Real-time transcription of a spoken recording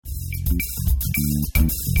Hey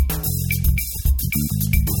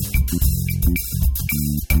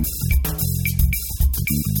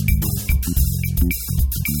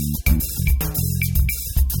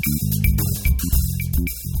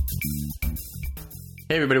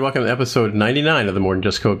everybody, welcome to episode 99 of the More Than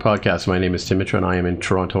Just Code podcast. My name is Tim Mitra and I am in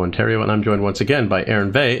Toronto, Ontario, and I'm joined once again by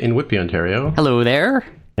Aaron Vey in Whitby, Ontario. Hello there.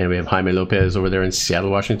 And we have Jaime Lopez over there in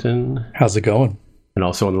Seattle, Washington. How's it going? And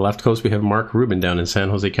also on the left coast, we have Mark Rubin down in San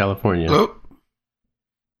Jose, California. Hello.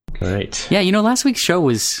 All right. Yeah, last week's show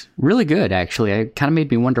was really good, actually. It kind of made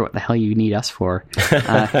me wonder what the hell you need us for.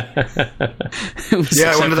 Yeah,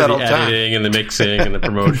 I wonder that all the time. Editing and the mixing and the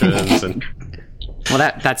promotions and... Well,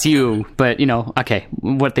 that's you, but, okay,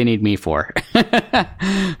 what they need me for.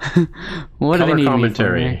 What do they need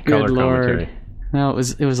commentary. me for? Good Color Lord. commentary. No, it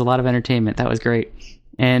was a lot of entertainment. That was great.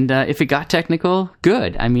 And if it got technical,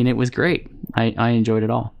 good. I mean, it was great. I enjoyed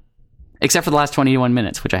it all. Except for the last 21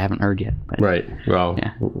 minutes, which I haven't heard yet. But, right. Well,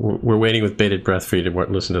 yeah. We're waiting with bated breath for you to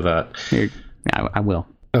listen to that. I will.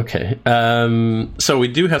 Okay. So we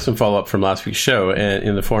do have some follow-up from last week's show, and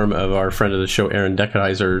in the form of our friend of the show, Aaron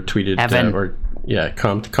Deckheiser, tweeted...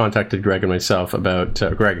 contacted Greg and myself about,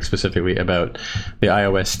 Greg specifically, about the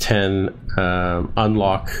iOS 10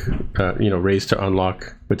 unlock, raise to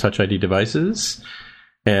unlock with Touch ID devices.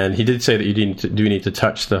 And he did say that you do need to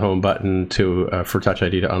touch the home button for Touch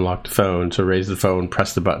ID to unlock the phone. So raise the phone,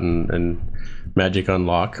 press the button, and magic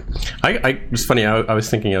unlock. It's funny, I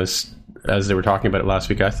was thinking, as they were talking about it last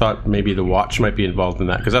week, I thought maybe the watch might be involved in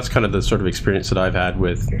that, because that's kind of the sort of experience that I've had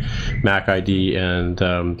with Mac ID and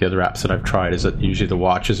the other apps that I've tried, is that usually the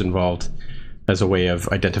watch is involved as a way of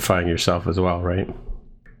identifying yourself as well, right?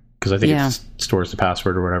 Because I think it stores the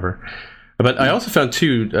password or whatever. But I also found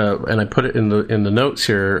too, and I put it in the notes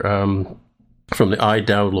here, from the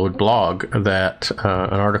iDownload blog, that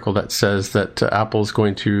an article that says that Apple's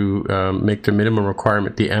going to make the minimum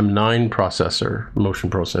requirement the M9 processor,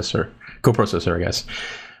 coprocessor, I guess,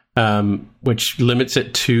 which limits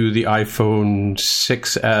it to the iPhone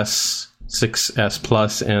 6S, 6S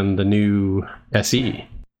Plus, and the new SE.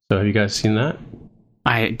 So have you guys seen that?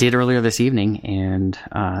 I did earlier this evening, and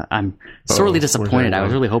I'm sorely disappointed. I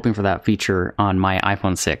was really hoping for that feature on my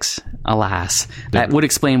iPhone 6. Alas, that would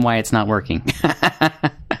explain why it's not working.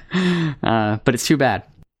 But it's too bad.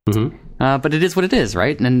 Mm-hmm. But it is what it is,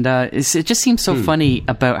 right? And it just seems so funny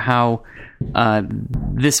about how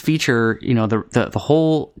this feature, the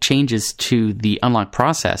whole changes to the unlock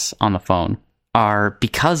process on the phone are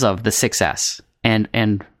because of the 6S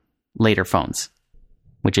and later phones,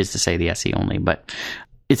 which is to say the SE only. But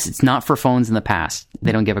it's not for phones in the past.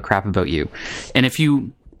 They don't give a crap about you. And if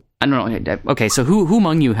you... I don't know. Okay, so who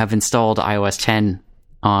among you have installed iOS 10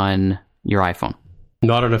 on your iPhone?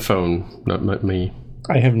 Not on a phone. Not me.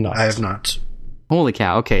 I have not. Holy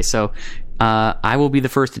cow. Okay, so I will be the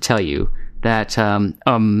first to tell you that...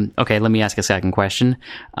 okay, let me ask a second question.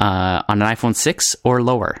 On an iPhone 6 or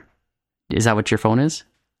lower? Is that what your phone is?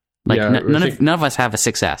 None of us have a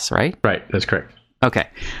 6S, right? Right, that's correct. Okay.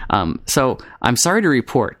 So I'm sorry to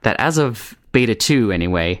report that as of Beta 2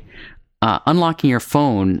 anyway, unlocking your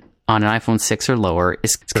phone on an iPhone 6 or lower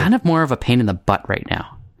is kind of more of a pain in the butt right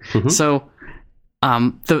now. Mm-hmm. So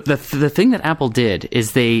the thing that Apple did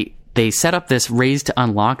is they set up this raise to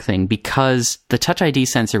unlock thing because the Touch ID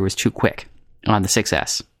sensor was too quick on the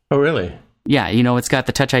 6S. Oh, really? Yeah, it's got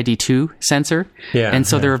the Touch ID 2 sensor. Yeah. And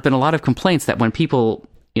so there have been a lot of complaints that when people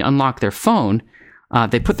unlock their phone,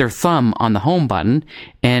 they put their thumb on the home button,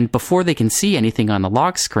 and before they can see anything on the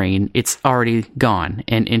lock screen, it's already gone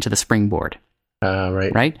and into the springboard.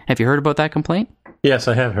 Right. Right? Have you heard about that complaint? Yes,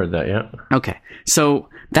 I have heard that, yeah. Okay. So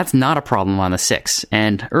that's not a problem on the 6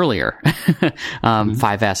 and earlier.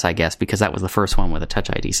 5S, I guess, because that was the first one with a Touch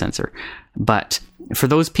ID sensor. But for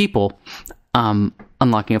those people,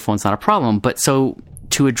 unlocking a phone's not a problem. But so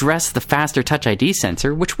to address the faster Touch ID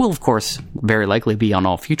sensor, which will, of course, very likely be on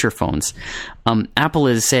all future phones, Apple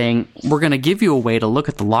is saying, we're going to give you a way to look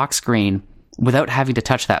at the lock screen without having to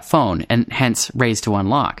touch that phone, and hence raise to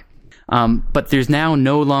unlock. But there's now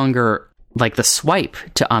no longer like the swipe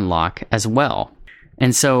to unlock as well.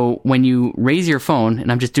 And so when you raise your phone,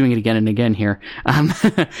 and I'm just doing it again and again here,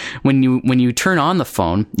 when you turn on the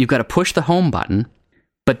phone, you've got to push the home button,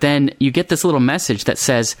 but then you get this little message that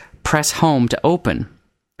says, press home to open.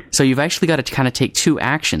 So you've actually got to kind of take two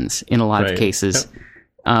actions in a lot of cases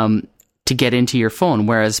to get into your phone.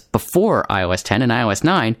 Whereas before iOS 10 and iOS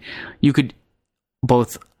 9, you could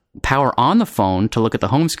both power on the phone to look at the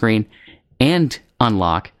home screen and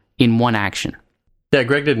unlock in one action. Yeah,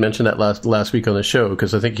 Greg did mention that last week on the show,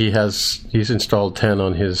 because I think he's installed 10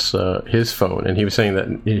 on his phone, and he was saying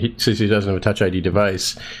that since he doesn't have a Touch ID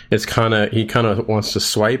device, he kind of wants to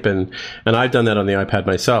swipe, and I've done that on the iPad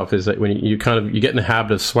myself. Is that when you get in the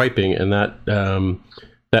habit of swiping, and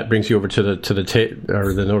that brings you over to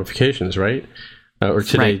the notifications, right? Or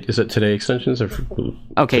today, right. Is it today extensions? Okay,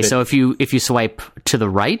 today? So if you swipe to the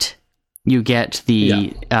right, you get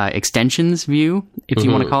the extensions view, if you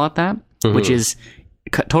want to call it that, which is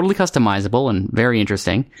totally customizable and very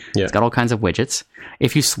interesting. Yeah. It's got all kinds of widgets.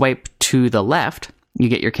 If you swipe to the left, you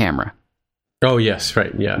get your camera. Oh, yes,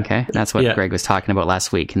 right, yeah. Okay, that's what Greg was talking about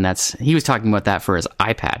last week, and he was talking about that for his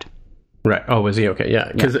iPad. Right. Oh, was he? Okay,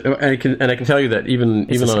 yeah. Because I can tell you that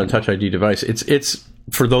even on a Touch ID device, it's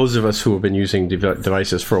for those of us who have been using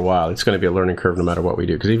devices for a while, it's going to be a learning curve no matter what we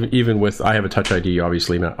do. Because even with, I have a Touch ID,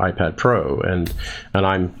 obviously, my iPad Pro, and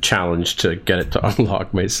I'm challenged to get it to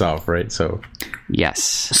unlock myself, right? So yes.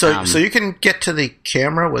 So you can get to the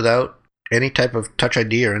camera without any type of Touch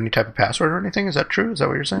ID or any type of password or anything? Is that true? Is that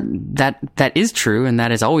what you're saying? That is true, and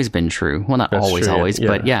that has always been true. Well, not always,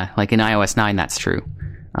 but yeah, like in iOS 9, that's true.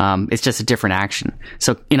 It's just a different action.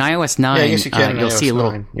 So in iOS 9, you'll see a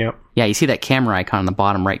little... Yep. Yeah, you see that camera icon in the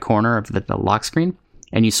bottom right corner of the lock screen,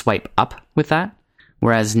 and you swipe up with that.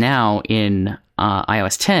 Whereas now in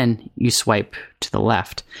iOS 10, you swipe to the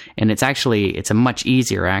left, and it's a much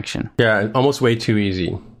easier action. Yeah, almost way too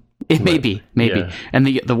easy. It may be. Yeah. And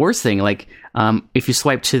the worst thing, if you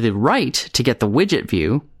swipe to the right to get the widget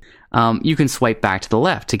view, you can swipe back to the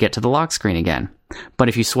left to get to the lock screen again. But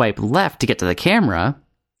if you swipe left to get to the camera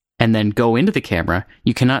and then go into the camera,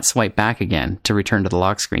 you cannot swipe back again to return to the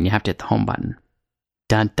lock screen. You have to hit the home button.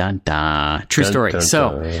 Dun, dun, dun. True story. Dun,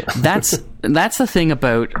 so that's the thing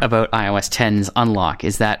about iOS 10's unlock,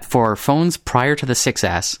 is that for phones prior to the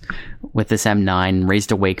 6S with this M9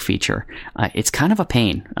 raised awake feature, it's kind of a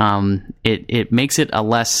pain. It makes it a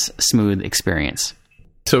less smooth experience.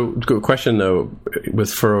 So, question though,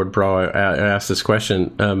 with furrowed brow, I asked this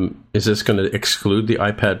question: is this going to exclude the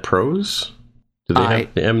iPad Pros? Do they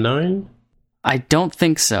have the M9? I don't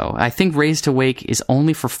think so. I think raised awake is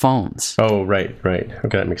only for phones. Oh, right. Okay,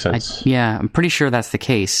 that makes sense. I'm pretty sure that's the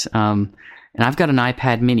case. And I've got an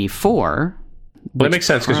iPad Mini 4. Well, that makes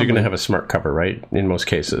sense because you're going to have a smart cover, right? In most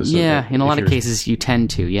cases. Yeah, in a lot of cases you tend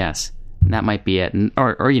to. Yes, and that might be it. And,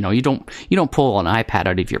 or you don't pull an iPad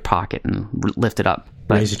out of your pocket and lift it up.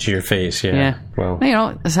 But, raise it to your face. Yeah. Well,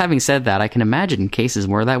 having said that, I can imagine cases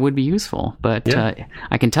where that would be useful, but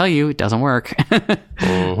I can tell you it doesn't work.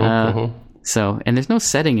 So, and there's no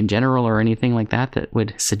setting in general or anything like that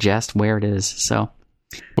would suggest where it is. So,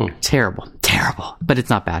 terrible. But it's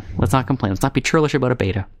not bad. Let's not complain. Let's not be churlish about a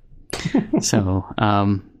beta. So,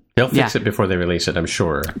 they'll fix it before they release it, I'm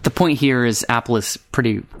sure. The point here is Apple is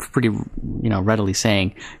pretty, readily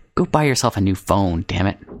saying, go buy yourself a new phone, damn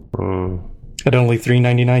it. At only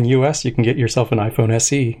 $399 US, you can get yourself an iPhone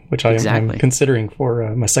SE, which I am considering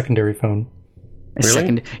for my secondary phone.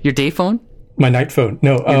 Really? Your day phone? My night phone.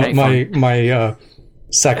 No, my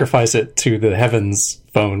sacrifice it to the heavens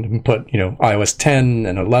phone and put, iOS 10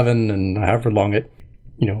 and 11 and however long it,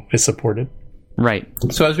 is supported. Right.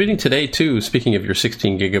 So I was reading today, too, speaking of your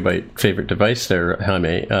 16 gigabyte favorite device there,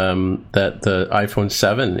 Jaime, that the iPhone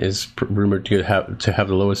 7 is rumored to have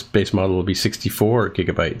the lowest base model will be 64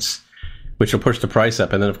 gigabytes, which will push the price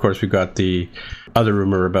up. And then, of course, we've got the other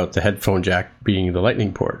rumor about the headphone jack being the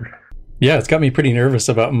Lightning port. Yeah, it's got me pretty nervous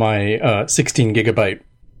about my 16 gigabyte,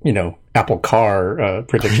 Apple Car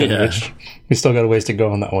prediction, which we still got a ways to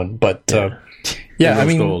go on that one. But I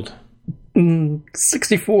mean, gold.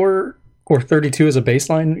 64 or 32 as a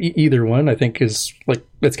baseline, either one, I think is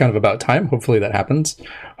it's kind of about time. Hopefully that happens.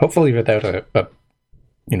 Hopefully without a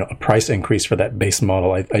price increase for that base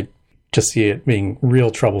model. I just see it being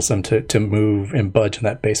real troublesome to move and budge in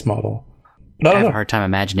that base model. I have a hard time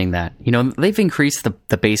imagining that. They've increased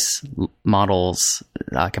the base model's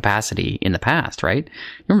capacity in the past, right?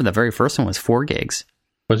 Remember the very first one was 4 gigs.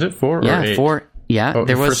 Was it 4 or 8? 4. Yeah,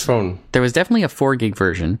 there was first phone. There was definitely a 4 gig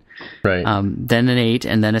version, right? Then an 8,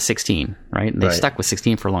 and then a 16, right? And they stuck with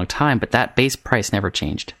 16 for a long time, but that base price never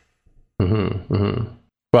changed.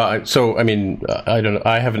 Well, so I mean, I don't know.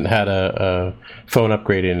 I haven't had a phone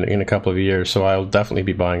upgrade in a couple of years, so I'll definitely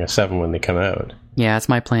be buying a 7 when they come out. Yeah, that's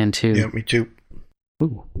my plan too. Yeah, me too.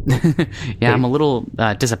 Ooh. I'm a little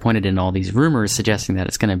disappointed in all these rumors suggesting that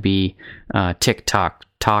it's going to be TikTok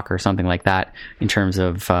talk or something like that in terms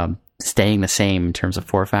of staying the same in terms of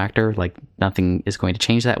form factor. Like nothing is going to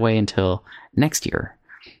change that way until next year.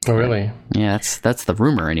 Oh, really? Yeah, that's the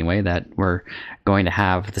rumor anyway, that we're going to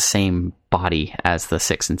have the same body as the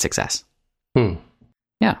 6 and 6S.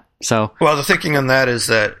 Yeah. So, well, the thinking on that is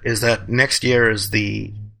that next year is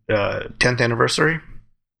the 10th anniversary,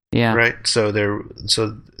 yeah. right? So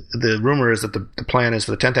the rumor is that the plan is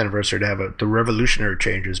for the 10th anniversary to have the revolutionary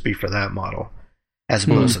changes be for that model, as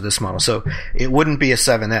opposed to this model. So it wouldn't be a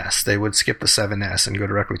 7S. They would skip the 7S and go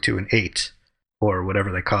directly to an 8 or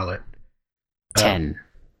whatever they call it. 10.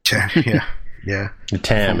 10, yeah. The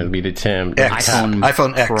TAM, it'll be the TAM. X.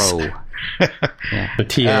 iPhone X. Pro. Yeah. The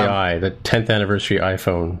TAI, the 10th anniversary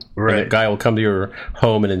iPhone. Right. And a guy will come to your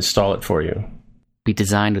home and install it for you. Be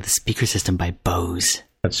designed with a speaker system by Bose.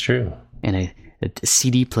 That's true. And a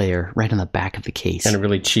CD player right on the back of the case. And a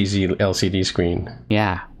really cheesy LCD screen.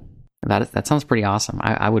 Yeah. That sounds pretty awesome.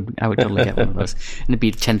 I would totally get one of those. And it'd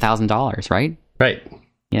be $10,000, right? Right.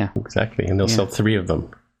 Yeah. Exactly. And they'll sell 3 of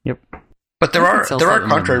them. Yep. But there are slightly more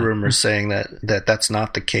contrary than that. rumors saying that that's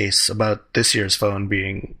not the case about this year's phone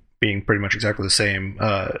being pretty much exactly the same.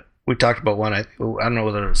 We talked about one. I don't know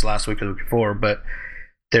whether it was last week or the week before, but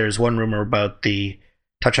there's one rumor about the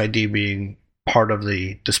Touch ID being part of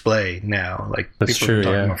the display now. Like That's people true, have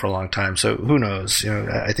been talking yeah. about for a long time. So who knows?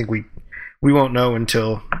 I think we won't know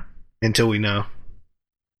until we know.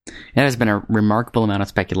 There's been a remarkable amount of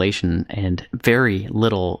speculation and very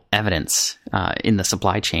little evidence in the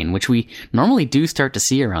supply chain, which we normally do start to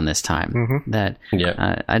see around this time. Mm-hmm. That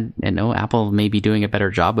Yeah. I know Apple may be doing a better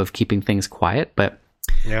job of keeping things quiet, but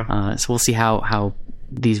so we'll see how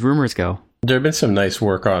these rumors go. There have been some nice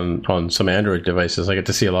work on some Android devices. I get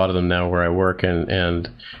to see a lot of them now where I work, and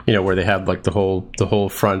where they have like the whole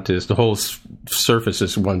front is the whole surface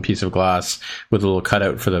is one piece of glass with a little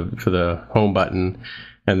cutout for the home button,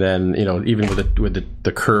 and then even with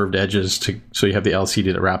the curved edges so you have the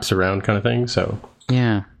LCD that wraps around kind of thing. So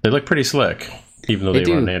Yeah, they look pretty slick, even though they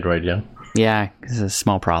were on Android. Yeah, it's a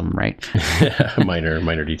small problem, right?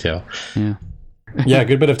 minor detail. Yeah. Yeah, a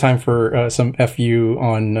good bit of time for some FU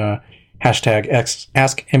on hashtag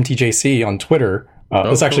AskMTJC on Twitter.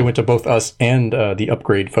 This actually went to both us and the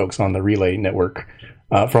Upgrade folks on the Relay network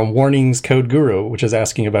from Warnings Code Guru, which is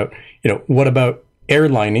asking about, what about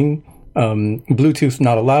airlining? Bluetooth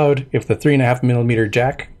not allowed. If the 3.5 millimeter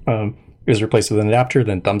jack is replaced with an adapter,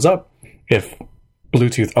 then thumbs up. If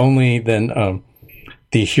Bluetooth only, then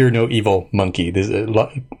the hear no evil monkey. There's a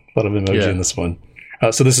lot of emoji in this one.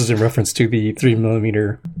 So this is in reference to the 3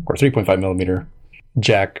 millimeter or 3.5 millimeter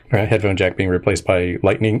jack, headphone jack being replaced by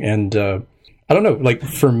Lightning. And I don't know, like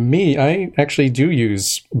for me, I actually do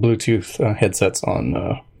use Bluetooth headsets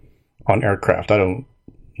on aircraft. I don't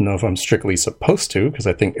know if I'm strictly supposed to, because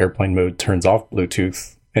I think airplane mode turns off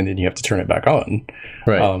Bluetooth and then you have to turn it back on.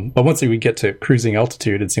 Right. But once we get to cruising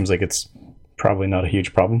altitude, it seems like it's probably not a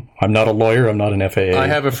huge problem. I'm not a lawyer. I'm not an FAA. I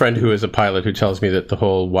have a friend who is a pilot who tells me that the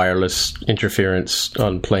whole wireless interference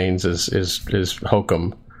on planes is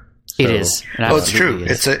hokum. It is. Oh, it's true.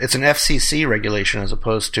 It's an FCC regulation as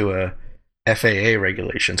opposed to a FAA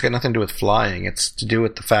regulation. It's got nothing to do with flying. It's to do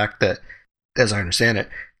with the fact that, as I understand it,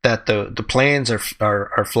 that the planes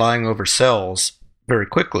are flying over cells very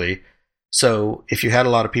quickly. So if you had a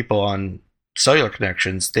lot of people on cellular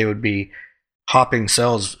connections, they would be hopping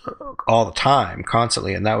cells all the time,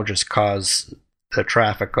 constantly, and that would just cause the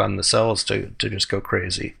traffic on the cells to just go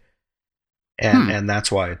crazy. And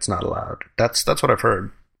that's why it's not allowed. That's what I've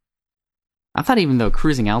heard. I thought even though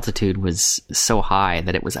cruising altitude was so high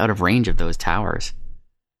that it was out of range of those towers.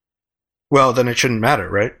 Well, then it shouldn't matter,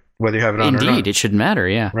 right? Whether you have it on or not. Indeed, it shouldn't matter,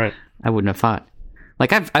 yeah. Right. I wouldn't have thought.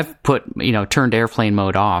 Like I've put, turned airplane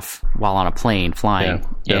mode off while on a plane flying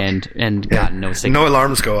and gotten no signal. No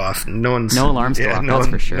alarms go off. No alarms go off, that's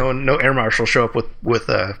for sure. No air marshal show up with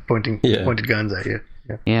pointed guns at you.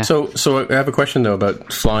 Yeah. So I have a question though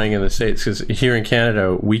about flying in the States, because here in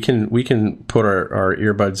Canada we can put our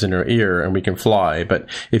earbuds in our ear and we can fly, but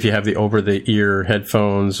if you have the over the ear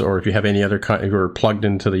headphones or if you have any other kind who are plugged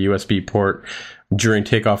into the USB port during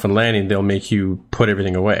takeoff and landing, they'll make you put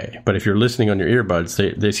everything away. But if you're listening on your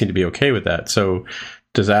earbuds, they seem to be okay with that. So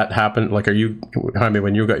does that happen? Like, Jaime,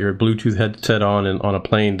 when you got your Bluetooth headset on and on a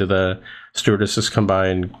plane, do the stewardesses come by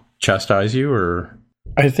and chastise you, or?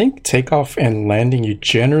 I think takeoff and landing, you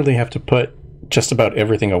generally have to put just about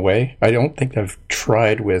everything away. I don't think I've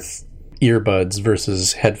tried with earbuds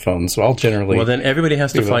versus headphones, so I'll generally... Well, then everybody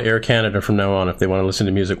has to fly Air Canada from now on if they want to listen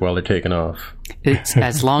to music while they're taking off. It's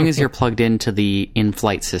as long as you're plugged into the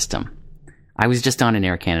in-flight system. I was just on an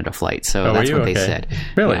Air Canada flight, so that's what they said.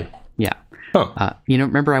 Really? Yeah. Huh.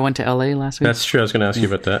 Remember I went to LA last week? That's true. I was going to ask you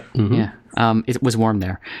about that. Mm-hmm. Yeah. It was warm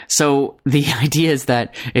there. So the idea is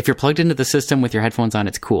that if you're plugged into the system with your headphones on,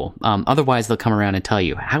 it's cool. Otherwise, they'll come around and tell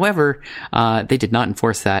you. However, they did not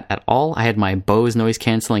enforce that at all. I had my Bose noise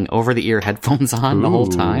canceling over the ear headphones on the whole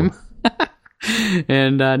time.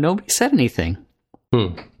 And nobody said anything.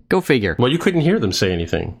 Go figure. Well, you couldn't hear them say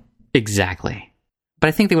anything. Exactly. But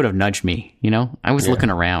I think they would have nudged me, you know? I was looking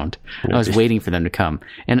around. I was waiting for them to come.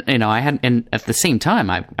 And, you know, and at the same time,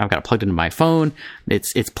 I've got it plugged into my phone.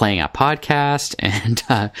 It's playing a podcast, and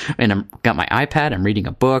I've got my iPad. I'm reading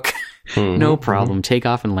a book. No problem.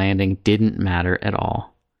 Takeoff and landing didn't matter at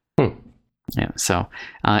all. Yeah. So,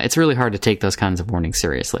 it's really hard to take those kinds of warnings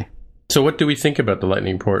seriously. So what do we think about the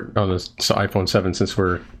Lightning port on this iPhone 7 since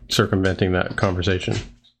we're circumventing that conversation?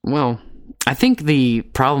 Well, I think the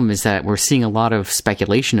problem is that we're seeing a lot of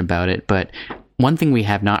speculation about it, but one thing we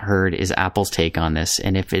have not heard is Apple's take on this.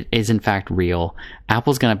 And if it is in fact real,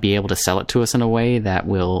 Apple's going to be able to sell it to us in a way that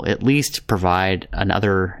will at least provide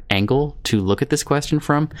another angle to look at this question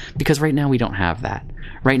from, because right now we don't have that.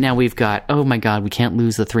 Right now we've got, oh my God, we can't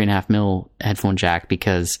lose the 3.5mm headphone jack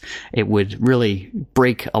because it would really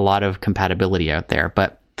break a lot of compatibility out there.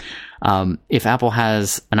 But if Apple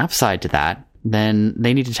has an upside to that, then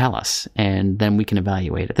they need to tell us, and then we can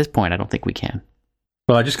evaluate. At this point, I don't think we can.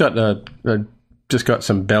 Well, I just got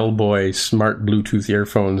some Bellboy smart Bluetooth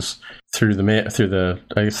earphones through the.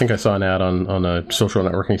 I think I saw an ad on a social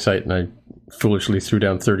networking site, and I foolishly threw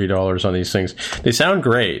down $30 on these things. They sound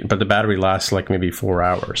great, but the battery lasts like maybe 4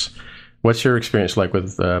 hours. What's your experience like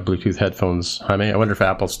with Bluetooth headphones, Jaime? I wonder if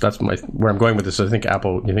Apple's. That's where I'm going with this. You think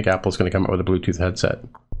Apple's going to come up with a Bluetooth headset?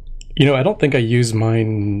 You know, I don't think I use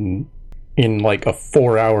mine in like a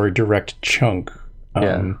 4-hour direct chunk.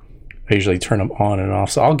 I usually turn them on and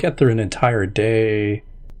off, so I'll get through an entire day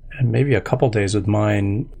and maybe a couple days with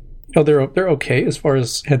mine. You know, they're okay as far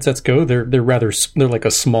as headsets go. They're like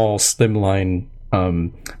a small slimline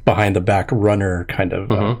behind the back runner kind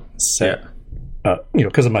of set. You know,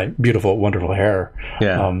 because of my beautiful, wonderful hair.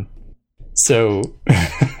 So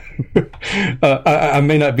I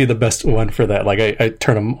may not be the best one for that. Like I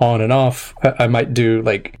turn them on and off. I might do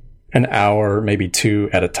like an hour, maybe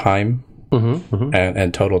 2 at a time.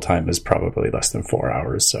 And total time is probably less than 4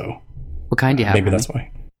 hours. So what kind do you have? Maybe that's why.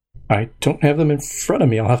 I don't have them in front of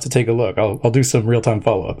me. I'll have to take a look. I'll do some real-time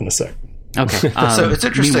follow-up in a sec. Okay. So it's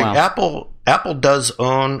interesting. Apple does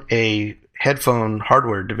own a headphone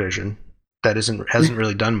hardware division that hasn't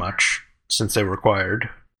really done much since they were acquired,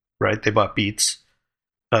 right? They bought Beats,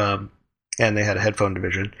 and they had a headphone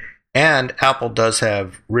division. And Apple does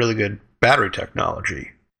have really good battery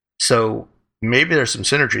technology. So maybe there's some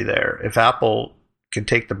synergy there. If Apple can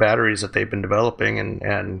take the batteries that they've been developing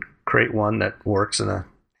and create one that works in a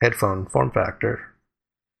headphone form factor,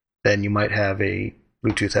 then you might have a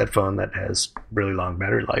Bluetooth headphone that has really long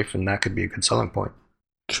battery life, and that could be a good selling point.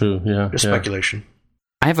 True, yeah. Just speculation.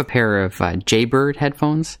 I have a pair of Jaybird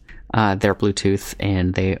headphones. They're Bluetooth,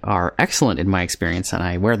 and they are excellent in my experience, and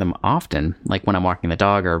I wear them often, like when I'm walking the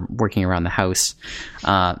dog or working around the house,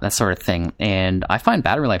 that sort of thing. And I find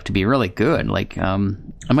battery life to be really good. Like, I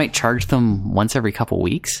might charge them once every couple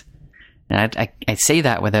weeks. And I say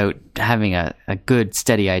that without having a good,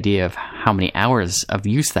 steady idea of how many hours of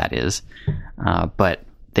use that is. But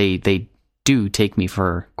they do take me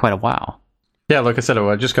for quite a while. Yeah, like I said,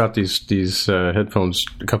 I just got these headphones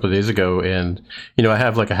a couple of days ago, and you know I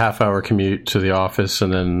have like a half-hour commute to the office,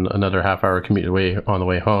 and then another half-hour commute on the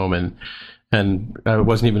way home, and I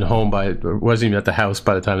wasn't even at the house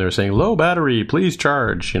by the time they were saying low battery, please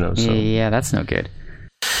charge. You know, so yeah, that's no good.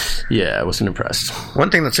 Yeah, I wasn't impressed. One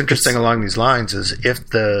thing that's interesting along these lines is if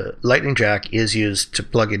the Lightning jack is used to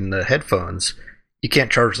plug in the headphones, you can't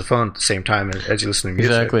charge the phone at the same time as you listen to music.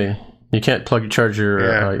 Exactly. You can't charge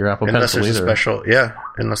your Apple unless Pencil either.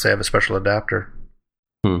 Unless they have a special adapter.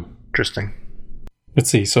 Interesting. Let's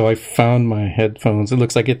see. So I found my headphones. It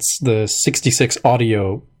looks like it's the 66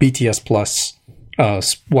 Audio BTS Plus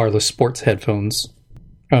wireless sports headphones.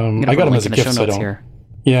 I got them as a gift, so I don't. Here.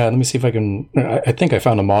 Yeah, let me see if I can. I think I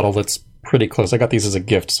found a model that's pretty close. I got these as a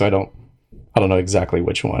gift, so I don't know exactly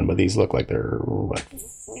which one, but these look like they're what,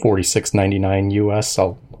 $46.99 US.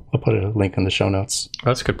 I'll put a link in the show notes.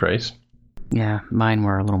 That's a good price. Yeah, mine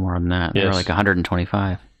were a little more than that. Yes. They were like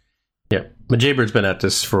 $125. Yeah, but Jaybird's been at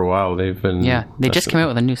this for a while. They just came out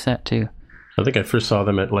with a new set too. I think I first saw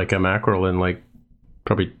them at like a Macworld in like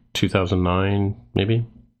probably 2009, maybe.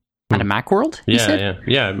 At a Macworld?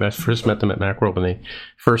 Yeah. I first met them at Macworld when they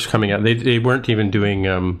first coming out. They weren't even doing.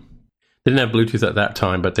 They didn't have Bluetooth at that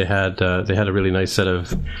time, but they had a really nice set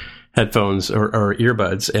of headphones or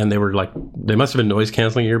earbuds, and they must have been noise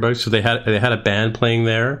canceling earbuds. So they had a band playing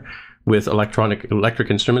there with electric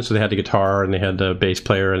instruments. So they had the guitar, and they had the bass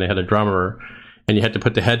player, and they had a drummer, and you had to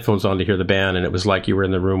put the headphones on to hear the band, and it was like you were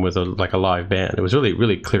in the room with a live band. It was really,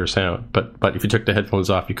 really clear sound. But if you took the headphones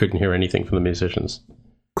off, you couldn't hear anything from the musicians.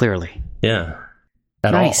 Clearly. Yeah.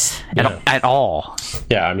 at Nice. all. At all.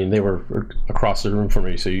 Yeah, I mean, they were across the room from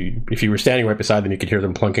me, so if you were standing right beside them, you could hear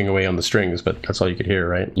them plunking away on the strings, but that's all you could hear,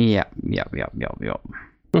 right? Yeah.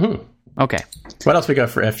 Mm-hmm. Okay. What else we got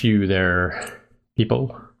for FU there,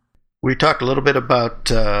 people? We talked a little bit about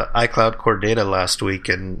iCloud Core Data last week,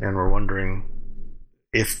 and we're wondering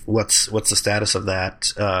if what's the status of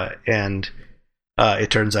that. And it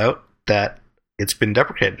turns out that it's been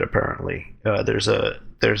deprecated. Apparently, there's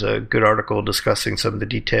a good article discussing some of the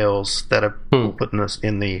details that I've put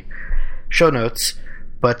in the show notes.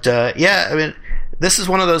 But yeah, I mean, this is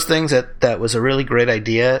one of those things that was a really great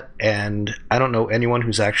idea, and I don't know anyone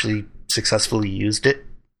who's actually successfully used it.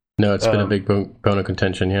 No, it's been a big bone of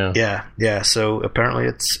contention. Yeah. So apparently,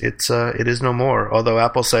 it is no more. Although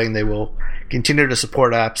Apple's saying they will continue to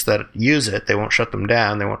support apps that use it, they won't shut them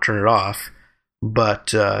down, they won't turn it off,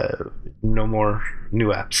 but no more new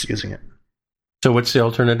apps using it. So, what's the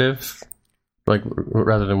alternative? Like,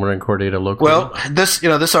 rather than running core data locally? Well,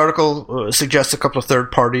 this article suggests a couple of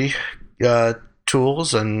third-party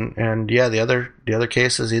tools, and yeah, the other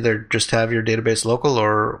case is either just have your database local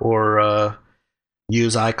or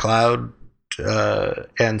use iCloud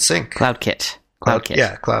and sync. CloudKit.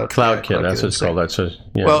 Yeah, CloudKit. That's what it's called. That's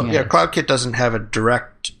CloudKit doesn't have a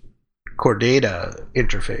direct core data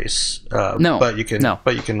interface. But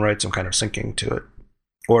you can write some kind of syncing to it,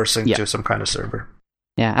 or sync to some kind of server.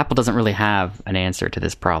 Yeah, Apple doesn't really have an answer to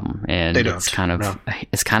this problem, and it's kind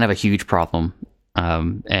of a huge problem.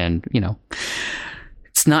 And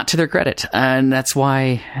it's not to their credit, and that's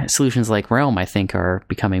why solutions like Realm, I think, are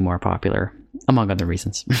becoming more popular, among other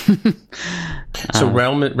reasons. So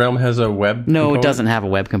Realm has a web component? It doesn't have a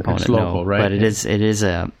web component. It's local, right? But it is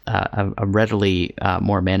a readily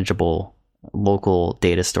more manageable local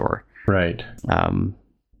data store, right?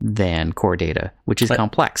 Than core data, which is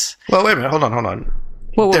complex. Well, wait a minute, hold on.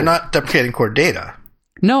 Whoa. They're not deprecating core data.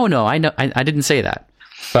 No, I know. I didn't say that.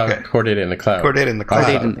 Core data in the cloud. Core data in the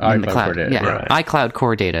cloud. In the cloud. Core data. Yeah, right. iCloud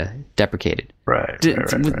core data deprecated. Right.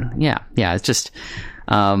 Yeah. It's just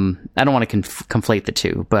I don't want to conflate the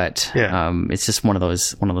two, but it's just one of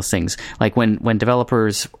those things. Like when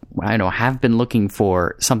developers have been looking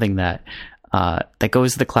for something that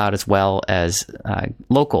goes to the cloud as well as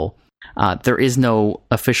local. There is no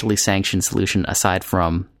officially sanctioned solution aside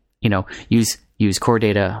from use core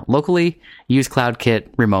data locally, use CloudKit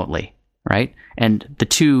remotely, right? And the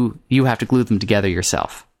two, you have to glue them together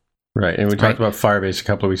yourself. Right, and we talked about Firebase a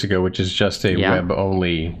couple of weeks ago, which is just a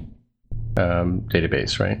web-only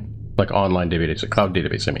database, right? Like online database, a cloud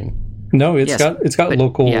database, I mean. No, it's got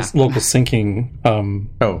local syncing.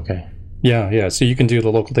 Okay. Yeah. So you can do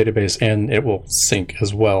the local database, and it will sync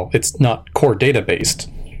as well. It's not core data based,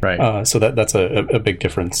 right? So that's a big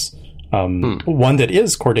difference. One that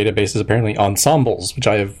is core database is apparently Ensembles, which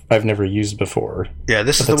I've never used before. Yeah,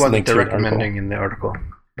 this is the one that they're recommending in the article.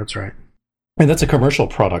 That's right. And that's a commercial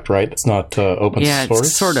product, right? It's not open source? Yeah,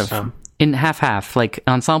 it's sort of. In half-half. Like,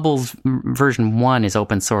 Ensembles version 1 is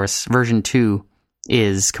open source. Version 2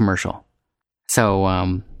 is commercial.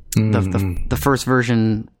 So, the first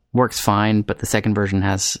version works fine, but the second version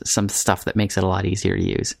has some stuff that makes it a lot easier to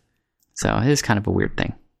use. So, it is kind of a weird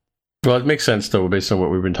thing. Well, it makes sense, though, based on what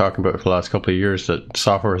we've been talking about for the last couple of years, that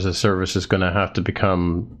software as a service is going to have to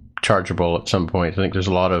become chargeable at some point. I think there's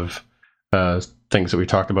a lot of things that we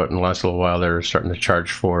talked about in the last little while that are starting to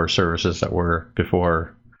charge for services that were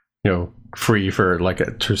before, free for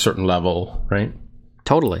to a certain level, right?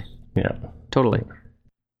 Totally. Yeah. Totally.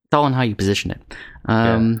 It's all on how you position it.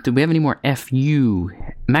 Do we have any more FU?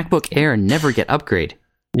 MacBook Air never get upgrade.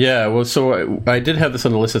 Yeah, well, so I did have this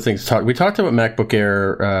on the list of things to talk. We talked about MacBook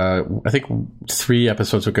Air, I think 3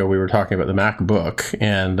 episodes ago we were talking about the MacBook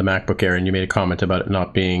and the MacBook Air, and you made a comment about it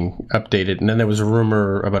not being updated. And then there was a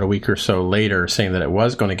rumor about a week or so later saying that it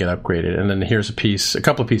was going to get upgraded. And then here's a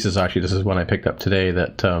couple of pieces, actually. This is one I picked up today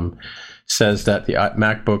that says that the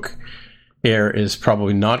MacBook Air is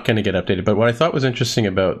probably not going to get updated. But what I thought was interesting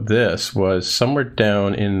about this was somewhere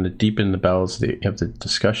down deep in the bowels of the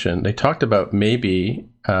discussion, they talked about maybe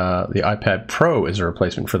the iPad Pro is a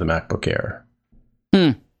replacement for the MacBook Air.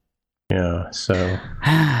 Yeah, so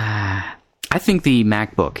I think the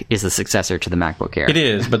MacBook is the successor to the MacBook Air. It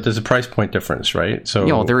is, but there's a price point difference, right?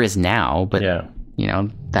 So there is now, but yeah.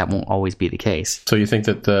 That won't always be the case. So you think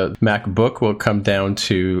that the MacBook will come down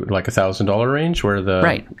to like $1,000 range, where the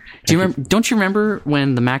right? Don't you remember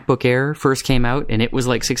when the MacBook Air first came out and it was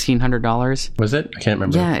like $1,600? Was it? I can't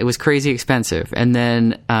remember. Yeah, it was crazy expensive. And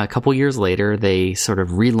then a couple years later, they sort of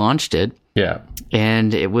relaunched it. Yeah,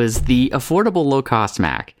 and it was the affordable, low-cost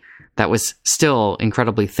Mac that was still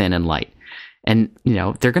incredibly thin and light. And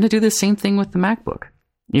they're going to do the same thing with the MacBook.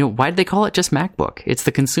 Why did they call it just MacBook? It's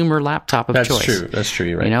the consumer laptop of choice. That's true.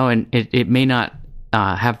 You're right. And it may not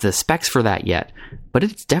have the specs for that yet, but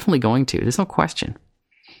it's definitely going to. There's no question.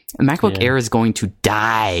 The MacBook Air is going to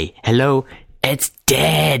die. Hello, it's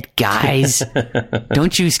dead, guys.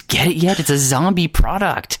 Don't you get it yet? It's a zombie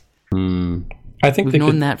product. I think we've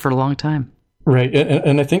known that for a long time. Right,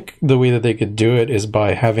 and I think the way that they could do it is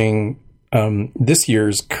by having this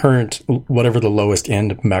year's current, whatever the lowest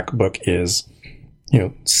end MacBook is,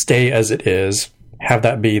 stay as it is. Have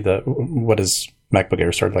that be what is MacBook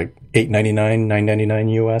Air started like $899,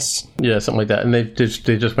 $999 US. Yeah, something like that. And they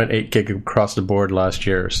just went 8 gig across the board last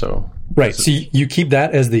year. So right, so you keep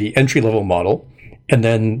that as the entry level model, and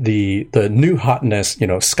then the new hotness,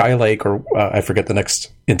 Skylake, or I forget the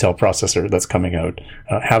next Intel processor that's coming out.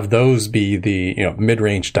 Have those be the mid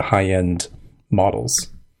range to high end models.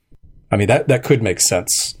 I mean that could make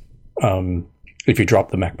sense if you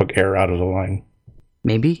drop the MacBook Air out of the line.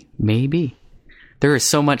 Maybe. There is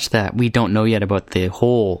so much that we don't know yet about the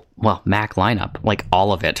whole, Mac lineup, like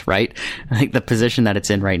all of it, right? I think the position that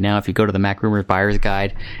it's in right now, if you go to the Mac Rumors Buyer's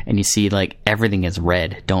Guide and you see like everything is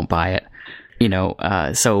red, don't buy it.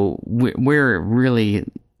 So we're really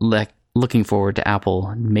looking forward to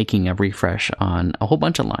Apple making a refresh on a whole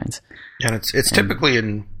bunch of lines. And it's typically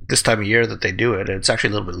in this time of year that they do it. It's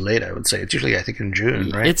actually a little bit late, I would say. It's usually, I think, in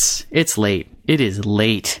June, right? It's late. It is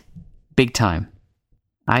late. Big time.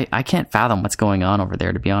 I can't fathom what's going on over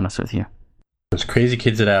there, to be honest with you. Those crazy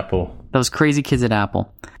kids at Apple.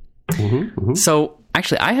 So,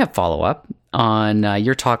 actually, I have follow-up on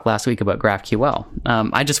your talk last week about GraphQL.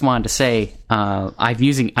 I just wanted to say I'm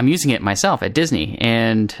using it myself at Disney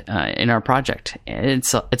and in our project.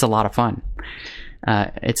 It's a lot of fun.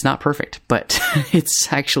 It's not perfect, but it's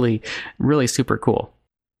actually really super cool.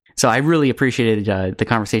 So I really appreciated the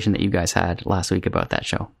conversation that you guys had last week about that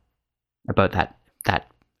show, about that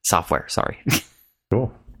software. Sorry.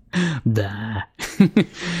 Cool.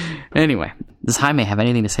 Anyway, does Jaime have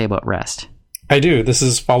anything to say about REST? I do. This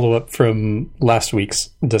is follow-up from last week's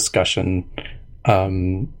discussion.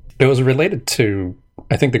 It was related to,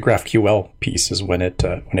 I think, the GraphQL piece is when it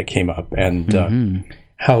came up, and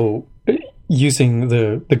how using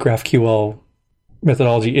the GraphQL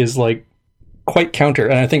methodology is like quite counter.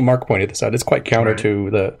 And I think Mark pointed this out. It's quite counter to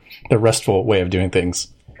the RESTful way of doing things.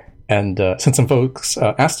 And since some folks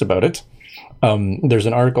asked about it, there's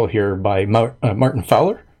an article here by Martin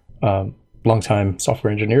Fowler, longtime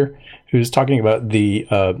software engineer, who's talking about the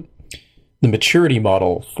maturity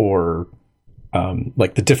model for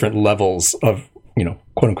like the different levels of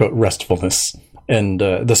quote unquote restfulness. And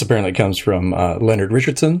this apparently comes from Leonard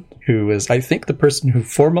Richardson, who is, I think, the person who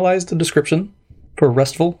formalized the description for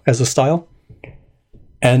restful as a style.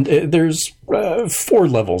 And there's 4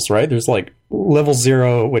 levels, right? There's like level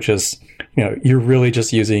 0, which is, you're really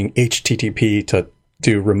just using HTTP to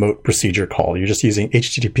do remote procedure call. You're just using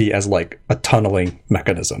HTTP as like a tunneling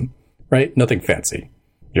mechanism, right? Nothing fancy.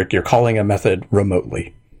 You're calling a method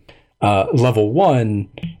remotely. Level 1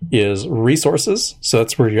 is resources. So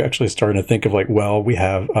that's where you're actually starting to think of like, well, we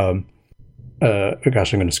have, I'm going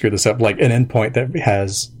to screw this up, like an endpoint that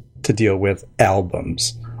has to deal with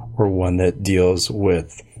albums, or one that deals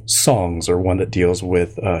with songs, or one that deals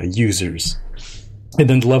with users. And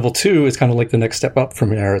then level 2 is kind of like the next step up from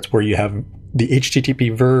there. It's where you have the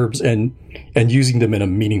HTTP verbs and using them in a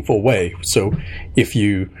meaningful way. So if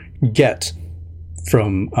you get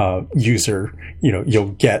from user,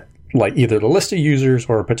 you'll get like either the list of users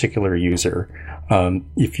or a particular user.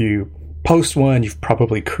 If you post one, you've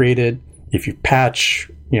probably created. If you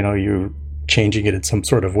patch, you're changing it in some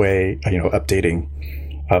sort of way, updating.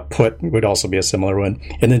 Put would also be a similar one.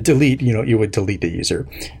 And then delete, you would delete the user.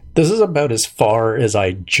 This is about as far as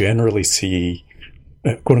I generally see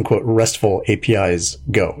quote unquote RESTful APIs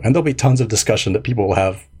go. And there'll be tons of discussion that people will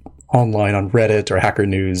have online on Reddit or Hacker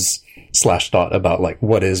News /dot about like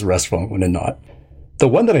what is RESTful and what is not. The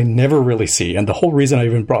one that I never really see, and the whole reason I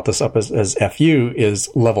even brought this up as FU, is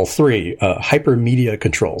level 3, hypermedia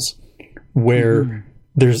controls, where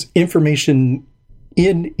there's information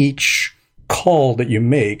in each call that you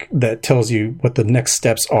make that tells you what the next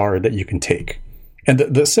steps are that you can take. And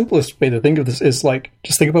the simplest way to think of this is like,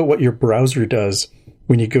 just think about what your browser does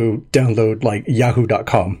when you go download like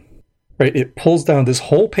yahoo.com, right? It pulls down this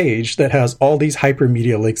whole page that has all these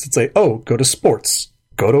hypermedia links that say, oh, go to sports,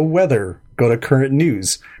 go to weather, go to current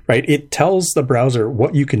news, right? It tells the browser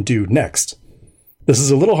what you can do next. This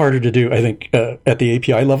is a little harder to do, I think, at the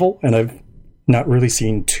API level, and I've not really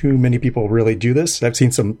seen too many people really do this. I've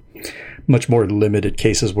seen some much more limited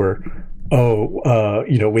cases where,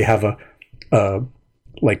 we have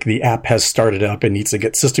like the app has started up and needs to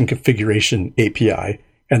get system configuration API.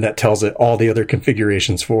 and that tells it all the other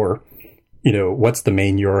configurations for, what's the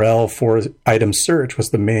main URL for item search, what's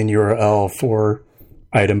the main URL for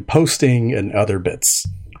item posting, and other bits.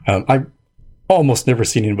 I've almost never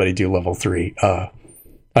seen anybody do level 3.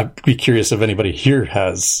 I'd be curious if anybody here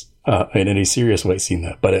has, in any serious way, seen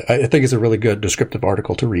that. But I think it's a really good descriptive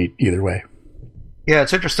article to read either way. Yeah,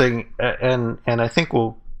 it's interesting, and I think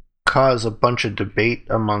will cause a bunch of debate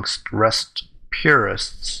amongst REST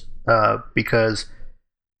purists, because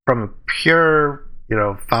from a pure,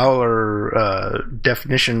 Fowler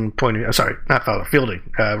definition point of view, sorry, not Fowler, Fielding,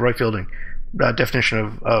 Roy Fielding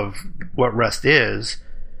definition of what REST is,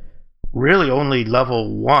 really only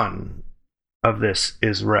level 1 of this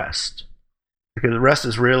is REST. Because REST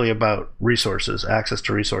is really about resources, access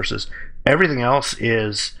to resources. Everything else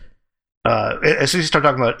is, as soon as you start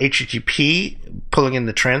talking about HTTP, pulling in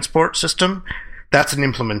the transport system, that's an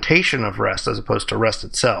implementation of REST as opposed to REST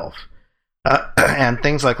itself. And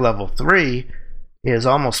things like level 3 is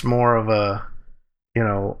almost more of a,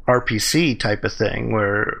 RPC type of thing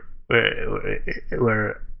where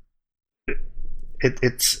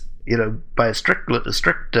it's by a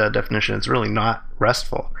strict definition, it's really not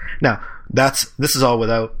RESTful. Now, this is all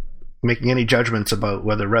without making any judgments about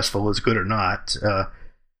whether RESTful is good or not.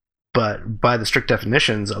 But by the strict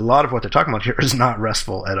definitions, a lot of what they're talking about here is not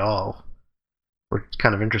RESTful at all. Which is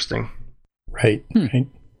kind of interesting. Right. Right.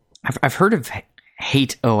 I've heard of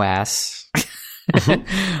hate OS.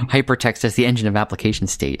 Hypertext as the engine of application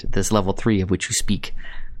state, this level 3 of which you speak.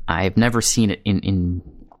 I've never seen it in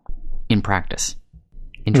practice.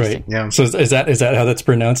 Interesting. Right. Yeah. So is that how that's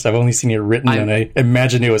pronounced? I've only seen it written, and I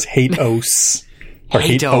imagine it was hate-os. Or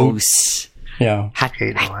hate-os. Yeah.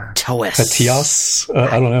 Hate-os. Hatios?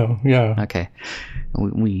 I don't know. Yeah. Okay.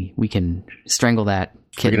 We can strangle that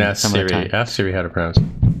kid. We can ask Siri how to pronounce it.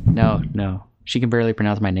 No. She can barely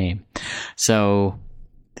pronounce my name. So,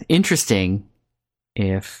 interesting,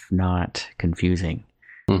 if not confusing.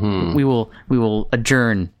 Mm-hmm. We will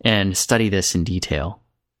adjourn and study this in detail.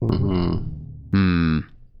 Mm-hmm.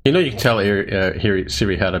 You can tell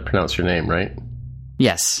Siri how to pronounce your name, right?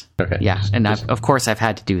 Yes. Okay. Yeah, and of course I've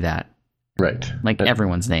had to do that. Right. Like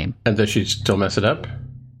everyone's name. And does she still mess it up?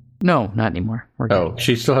 No, not anymore. We're good. Oh,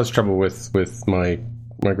 she still has trouble with my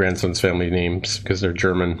grandson's family names because they're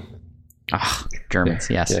German. Ah, Germans,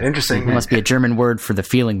 yeah. yes. Yeah, interesting. It must be a German word for the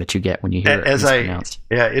feeling that you get when you hear it mispronounced.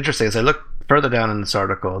 Interesting. As I look further down in this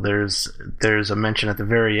article, there's a mention at the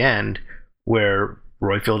very end where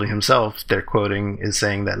Roy Fielding himself, they're quoting, is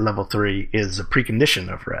saying that level 3 is a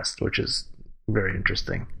precondition of REST, which is very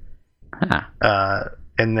interesting. Huh.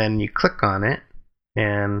 And then you click on it,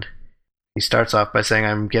 and he starts off by saying,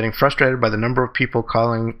 I'm getting frustrated by the number of people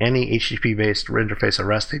calling any HTTP-based interface a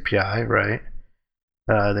REST API, right?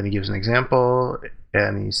 Then he gives an example,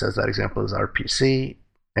 and he says that example is RPC.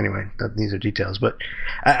 Anyway, these are details, but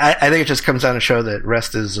I think it just comes down to show that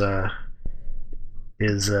REST is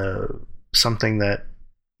something that,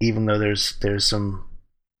 even though there's some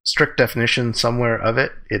strict definition somewhere of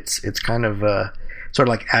it, it's kind of sort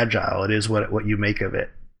of like agile. It is what you make of it,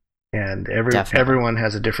 and everyone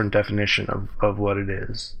has a different definition of what it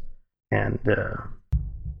is, and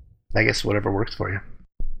I guess whatever works for you.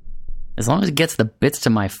 As long as it gets the bits to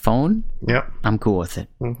my phone, yep, I'm cool with it.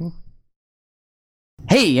 Mm-hmm.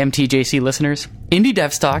 Hey, MTJC listeners. Indie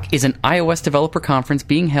DevStock is an iOS developer conference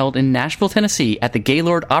being held in Nashville, Tennessee at the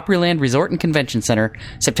Gaylord Opryland Resort and Convention Center,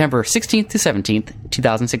 September 16th to 17th,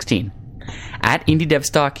 2016. At Indie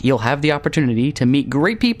DevStock, you'll have the opportunity to meet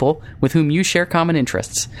great people with whom you share common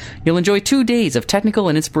interests. You'll enjoy 2 days of technical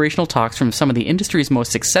and inspirational talks from some of the industry's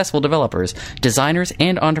most successful developers, designers,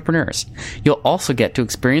 and entrepreneurs. You'll also get to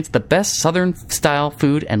experience the best Southern-style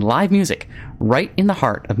food and live music right in the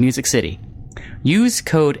heart of Music City. Use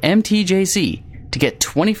code MTJC to get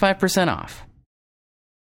 25% off.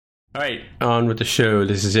 All right, on with the show.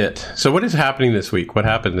 This is it. So what is happening this week? What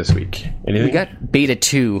happened this week? Anything? We got beta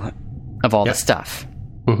 2 of all the stuff.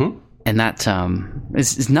 Mm-hmm. And that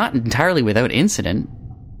is not entirely without incident,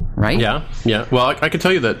 right? Yeah. Well, I can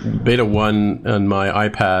tell you that beta 1 on my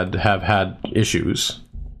iPad have had issues.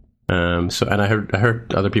 And I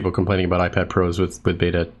heard other people complaining about iPad Pros with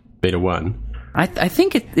beta 1. I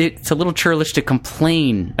think it's a little churlish to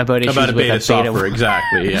complain about issues about a beta with software.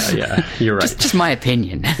 Exactly. Yeah. You're right. Just my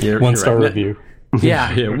opinion. You're 1-star right. review.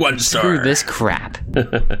 Yeah. 1 star. Screw this crap.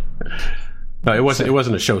 No, it wasn't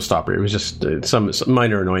a showstopper. It was just some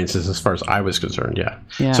minor annoyances as far as I was concerned.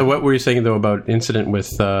 Yeah. So what were you saying though about incident with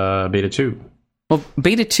beta 2? Well,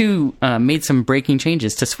 beta 2 made some breaking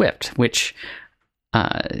changes to Swift, which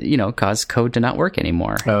cause code to not work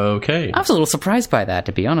anymore. Okay. I was a little surprised by that,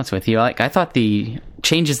 to be honest with you. Like, I thought the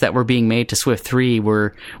changes that were being made to Swift 3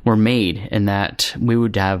 were made, and that we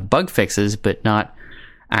would have bug fixes, but not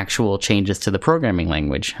actual changes to the programming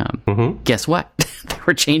language. Guess what? There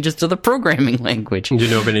were changes to the programming language. Do you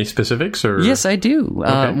know of any specifics? Or Yes, I do.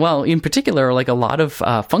 Okay. Well, in particular, like a lot of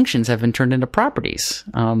functions have been turned into properties.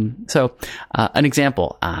 So, an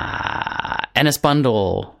example, NS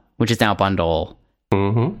bundle, which is now bundle,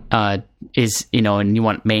 is, and you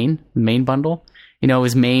want main bundle,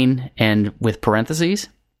 is main and with parentheses.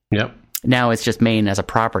 Yep. Now it's just main as a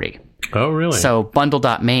property. Oh, really? So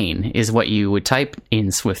bundle.main is what you would type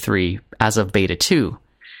in Swift 3 as of beta 2.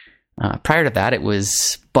 Prior to that, it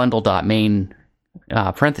was bundle.main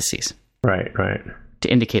parentheses. Right.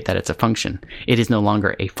 To indicate that it's a function. It is no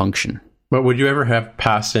longer a function. But would you ever have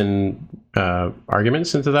pass in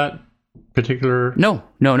arguments into that particular? No.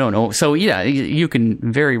 So yeah, you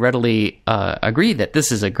can very readily agree that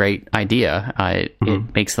this is a great idea.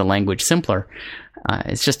 It makes the language simpler.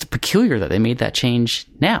 It's just peculiar that they made that change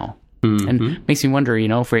now. And makes me wonder,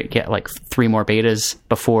 if we get like 3 more betas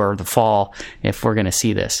before the fall, if we're going to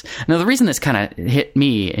see this. Now, the reason this kind of hit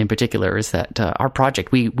me in particular is that our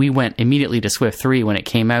project, we went immediately to Swift 3 when it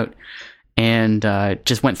came out, and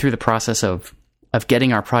just went through the process of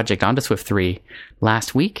getting our project onto Swift 3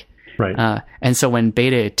 last week. Right. And so when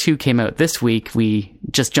beta 2 came out this week, we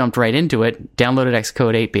just jumped right into it, downloaded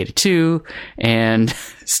Xcode 8 beta 2, and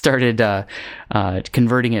started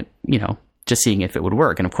converting it, just seeing if it would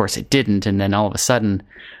work. And of course it didn't. And then all of a sudden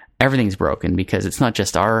everything's broken, because it's not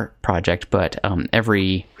just our project, but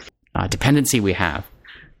every dependency we have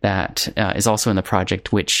that is also in the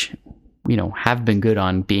project, which, have been good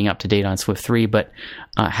on being up to date on Swift 3, but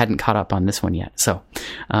hadn't caught up on this one yet. So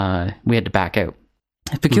we had to back out.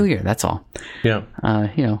 It's peculiar, that's all. Yeah.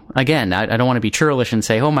 Again, I don't want to be churlish and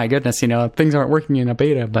say, oh my goodness, things aren't working in a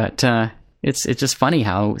beta, but it's just funny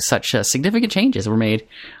how such significant changes were made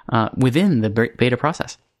within the beta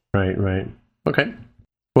process. Right. Okay.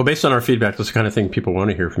 Well, based on our feedback, that's the kind of thing people want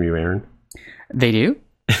to hear from you, Aaron. They do?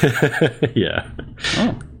 Yeah.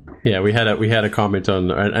 Oh. Yeah, we had a comment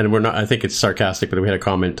on, and we're not, I think it's sarcastic, but we had a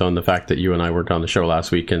comment on the fact that you and I weren't on the show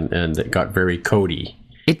last week, and it got very codey.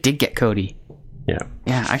 It did get codey. Yeah.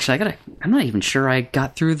 Yeah, actually, I'm not even sure I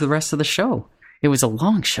got through the rest of the show. It was a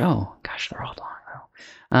long show. Gosh, they're all long,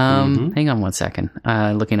 though. Hang on one second.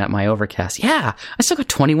 Looking at my overcast. Yeah, I still got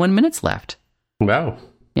 21 minutes left. Wow.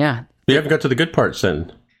 Yeah. You haven't got to the good parts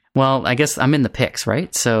then. Well, I guess I'm in the picks,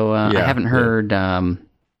 right? So I haven't heard,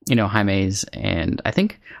 Jaime's, and I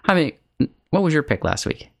think, Jaime, what was your pick last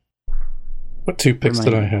week? What 2 picks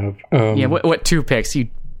did I have? What 2 picks? You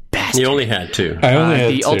bastard. You only had 2. I only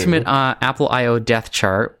had the 2. ultimate Apple I/O death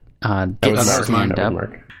chart, That was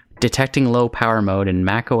Mark. detecting low power mode, and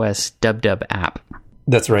macOS dub app.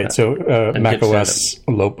 That's right. So macOS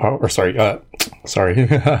low power. Sorry.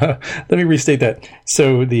 Let me restate that.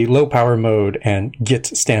 So the low power mode and Git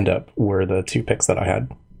stand up were the 2 picks that I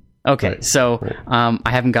had. Okay, Right. so I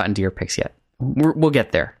haven't gotten to your picks yet. We'll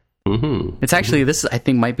get there. It's actually, this I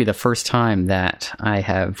think might be the first time that I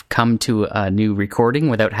have come to a new recording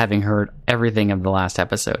without having heard everything of the last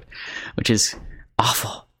episode, which is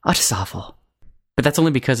awful. Oh, just awful. But that's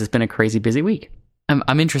only because it's been a crazy busy week.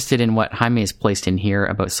 I'm interested in what Jaime has placed in here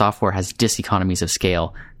about software has diseconomies of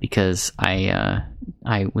scale, because I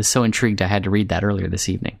was so intrigued I had to read that earlier this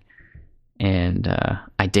evening. And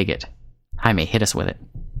I dig it. Jaime, hit us with it.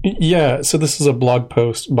 Yeah, so this is a blog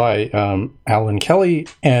post by Alan Kelly,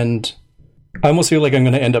 and I almost feel like I'm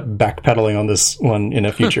going to end up backpedaling on this one in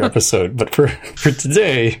a future episode. But for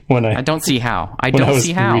today, I don't see how. I was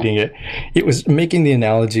reading it, it was making the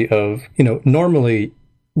analogy of, normally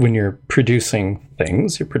when you're producing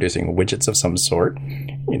things, you're producing widgets of some sort.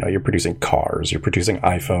 You're producing cars, you're producing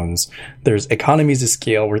iPhones. There's economies of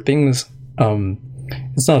scale where things,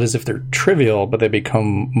 it's not as if they're trivial, but they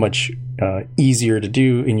become much easier to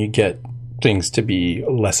do, and you get things to be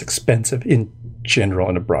less expensive in general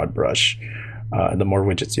in a broad brush. The more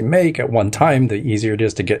widgets you make at one time, the easier it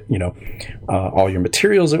is to get, all your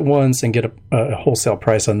materials at once and get a wholesale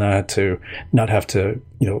price on that, to not have to,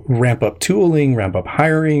 ramp up tooling, ramp up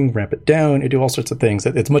hiring, ramp it down, and do all sorts of things.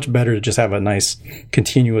 It's much better to just have a nice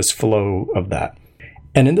continuous flow of that.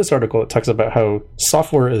 And in this article, it talks about how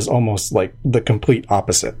software is almost like the complete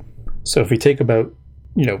opposite. So if we take about,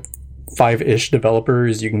 5-ish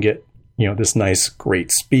developers, you can get, this nice,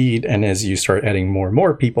 great speed. And as you start adding more and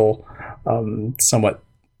more people, somewhat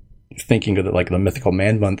thinking of the mythical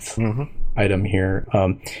man month item here,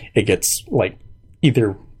 it gets like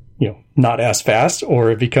either, not as fast,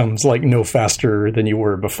 or it becomes like no faster than you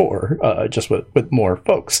were before, just with more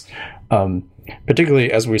folks.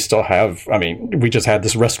 Particularly as we still have, we just had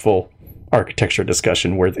this RESTful architecture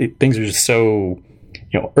discussion where things are just so,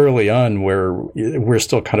 early on, where we're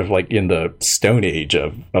still kind of like in the stone age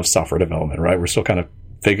of software development, right? We're still kind of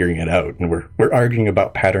figuring it out, and we're arguing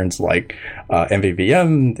about patterns like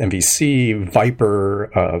MVVM, MVC,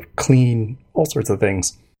 Viper, Clean, all sorts of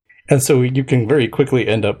things. And so you can very quickly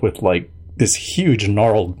end up with like this huge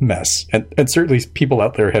gnarled mess. And certainly people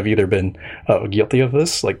out there have either been guilty of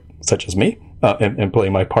this, like such as me, and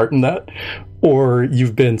playing my part in that, or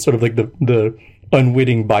you've been sort of like the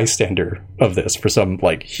unwitting bystander of this for some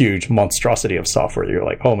like huge monstrosity of software. You're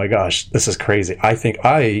like, oh my gosh, this is crazy. I think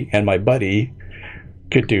I and my buddy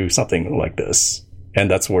could do something like this.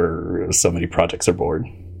 And that's where so many projects are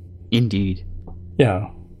born. Indeed. Yeah.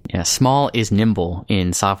 Yeah, small is nimble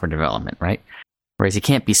in software development, right? Whereas you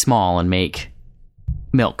can't be small and make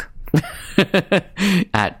milk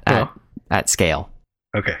at scale.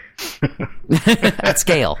 Okay. At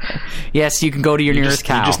scale. Yes, you can go to your nearest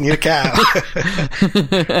cow. You just need a cow.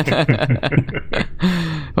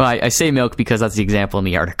 Well, I say milk because that's the example in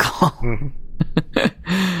the article.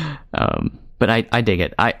 But I dig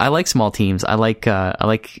it. I like small teams. I like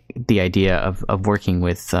the idea of working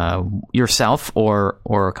with yourself or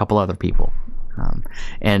a couple other people.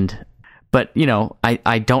 But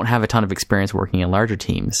I don't have a ton of experience working in larger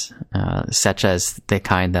teams, such as the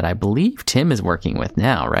kind that I believe Tim is working with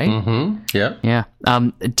now, right? Mm-hmm. Yeah. Yeah.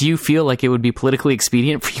 Do you feel like it would be politically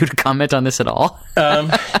expedient for you to comment on this at all?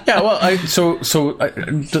 Yeah. Well,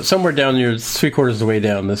 somewhere down near 3/4 of the way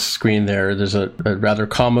down this screen there's a rather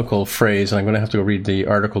comical phrase, and I'm going to have to go read the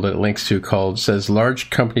article that it links to, says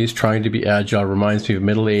large companies trying to be agile reminds me of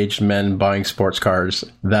middle-aged men buying sports cars.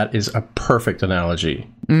 That is a perfect analogy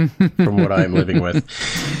from what I'm living with.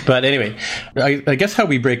 But anyway, I guess how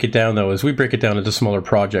we break it down, though, is we break it down into smaller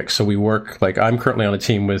projects. So we work, like I'm currently on a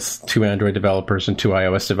team with 2 Android developers and 2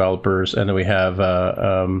 iOS developers, and then we have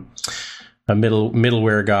a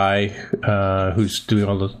middleware guy who's doing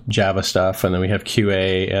all the Java stuff, and then we have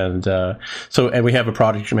QA, and we have a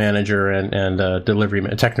product manager and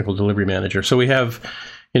a technical delivery manager. So we have,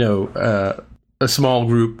 a small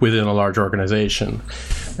group within a large organization.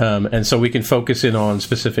 And so we can focus in on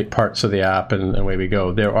specific parts of the app, and away we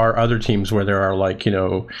go. There are other teams where there are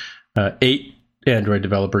 8 Android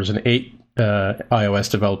developers and 8 iOS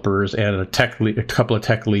developers and a couple of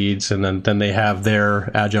tech leads, and then they have their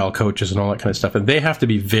agile coaches and all that kind of stuff. And they have to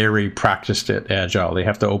be very practiced at agile. They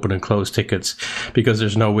have to open and close tickets because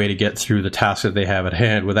there's no way to get through the tasks that they have at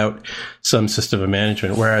hand without some system of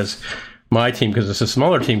management. Whereas my team, because it's a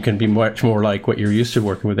smaller team, can be much more like what you're used to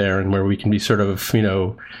working with, Aaron, where we can be sort of,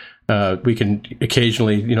 we can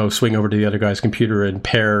occasionally, swing over to the other guy's computer and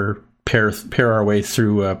pair our way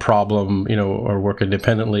through a problem, or work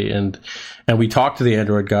independently. And we talk to the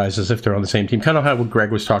Android guys as if they're on the same team, kind of how Greg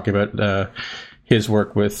was talking about his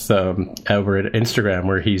work with over at Instagram,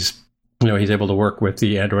 where he's able to work with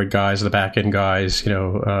the Android guys, the back-end guys,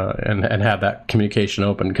 and have that communication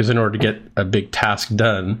open. Because in order to get a big task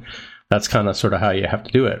done, that's kind of sort of how you have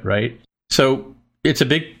to do it, right? So it's a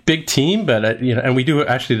big team, but and we do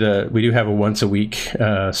have a once a week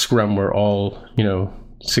scrum where all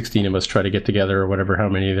 16 of us try to get together, or whatever, how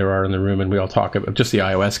many there are in the room, and we all talk about just the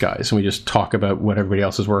iOS guys, and we just talk about what everybody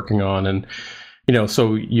else is working on. And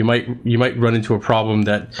so you might run into a problem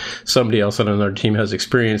that somebody else on another team has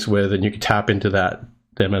experience with, and you can tap into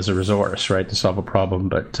them as a resource, right, to solve a problem.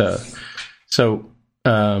 But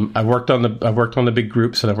I've worked on the big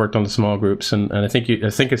groups, and I've worked on the small groups, and I think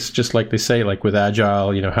it's just like they say, like with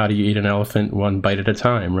agile, how do you eat an elephant one bite at a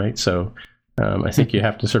time, right? So I think you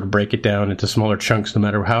have to sort of break it down into smaller chunks, no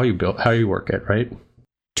matter how you work it, right?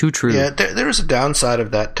 Too true. Yeah, there is a downside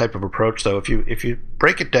of that type of approach, though. If you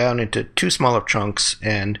break it down into too small of chunks,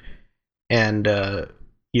 and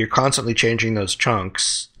you're constantly changing those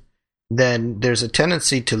chunks, then there's a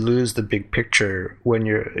tendency to lose the big picture when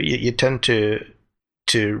you tend to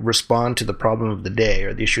respond to the problem of the day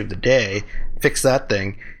or the issue of the day, fix that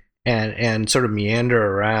thing, and sort of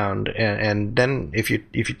meander around, and then if you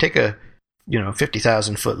take a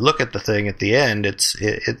 50,000 foot look at the thing at the end, it's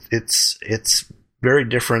very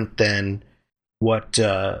different than what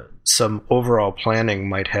some overall planning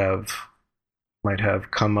might have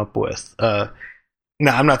come up with. Now,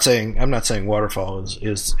 I'm not saying waterfall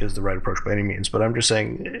is the right approach by any means, but I'm just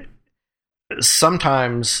saying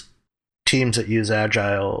sometimes teams that use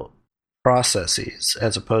agile processes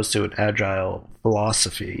as opposed to an agile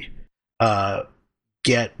philosophy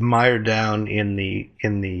get mired down in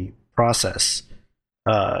the process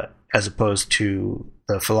as opposed to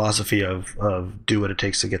philosophy of do what it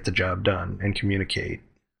takes to get the job done and communicate.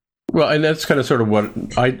 Well, and that's kind of sort of what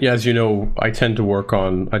as you know, I try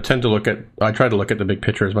to look at the big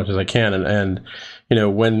picture as much as I can. And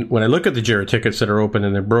when I look at the Jira tickets that are open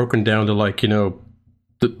and they're broken down to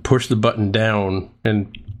push the button down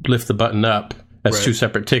and lift the button up as two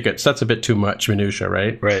separate tickets, that's a bit too much minutia,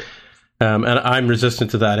 right? Right. And I'm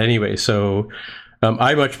resistant to that anyway. So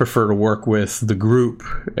I much prefer to work with the group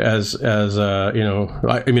as I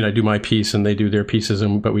do my piece and they do their pieces,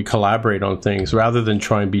 but we collaborate on things rather than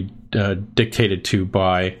try and be dictated to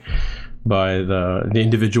by the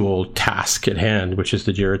individual task at hand, which is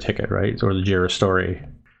the Jira ticket, right, or the Jira story.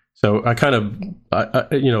 So I kind of,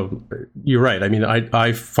 you're right. I mean,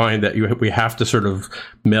 I find that we have to sort of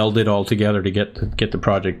meld it all together to get the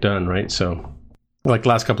project done, right? So, like the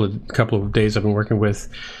last couple of days, I've been working with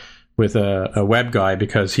a web guy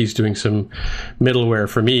because he's doing some middleware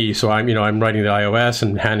for me. So I'm writing the iOS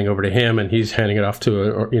and handing over to him, and he's handing it off to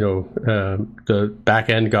the back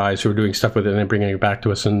end guys who are doing stuff with it and then bringing it back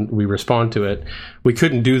to us, and we respond to it. We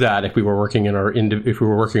couldn't do that if we were working if we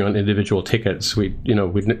were working on individual tickets. We'd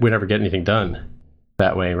never get anything done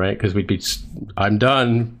that way, right? Because I'm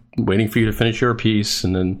done waiting for you to finish your piece,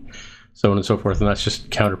 and then so on and so forth, and that's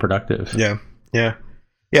just counterproductive.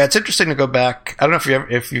 Yeah, it's interesting to go back. I don't know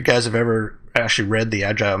if you guys have ever actually read the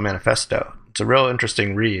Agile Manifesto. It's a real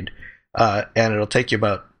interesting read, and it'll take you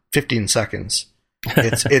about 15 seconds.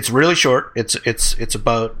 It's really short. It's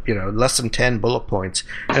about less than 10 bullet points,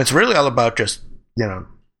 and it's really all about just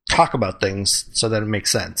talk about things so that it makes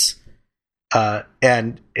sense. One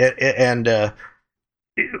of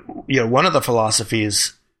the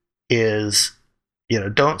philosophies is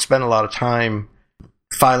don't spend a lot of time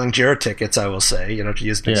filing Jira tickets, I will say, to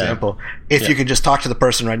use an example, if you can just talk to the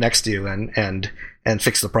person right next to you and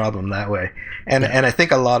fix the problem that way. And I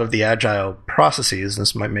think a lot of the agile processes,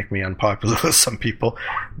 this might make me unpopular with some people,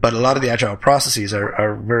 but a lot of the agile processes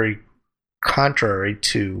are very contrary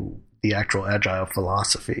to the actual agile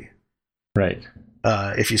philosophy. Right.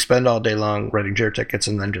 If you spend all day long writing Jira tickets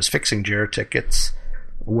and then just fixing Jira tickets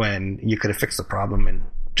when you could have fixed the problem and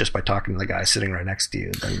just by talking to the guy sitting right next to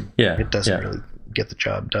you, then it doesn't really get the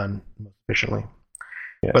job done efficiently.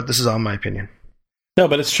 But this is all my opinion. No,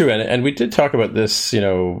 but it's true, and we did talk about this,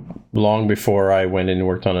 long before I went in and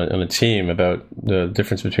worked on a team about the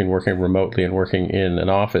difference between working remotely and working in an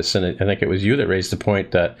office. And I think it was you that raised the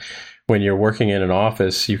point that when you're working in an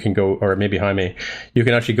office, you can go, or maybe Jaime, you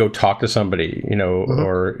can actually go talk to somebody,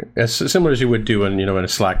 or as similar as you would do in a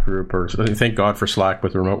Slack group, or thank God for Slack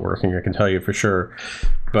with remote working, I can tell you for sure.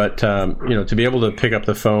 But, to be able to pick up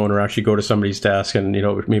the phone or actually go to somebody's desk and,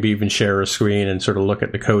 maybe even share a screen and sort of look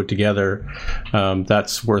at the code together,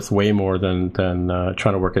 that's worth way more than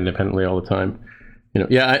trying to work independently all the time. But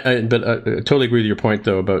I totally agree with your point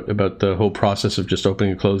though about the whole process of just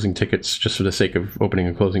opening and closing tickets just for the sake of opening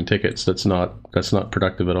and closing tickets. That's not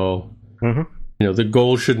productive at all. Mm-hmm. The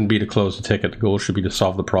goal shouldn't be to close the ticket. The goal should be to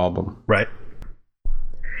solve the problem. Right.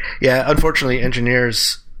 Yeah. Unfortunately,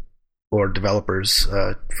 engineers or developers,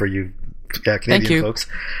 for you Canadian folks,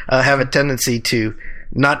 have a tendency to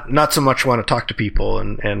not so much want to talk to people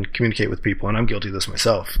and communicate with people, and I'm guilty of this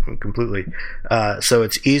myself completely. So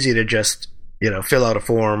it's easy to just fill out a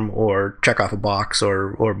form or check off a box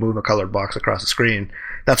or move a colored box across the screen.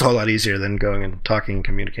 That's a whole lot easier than going and talking and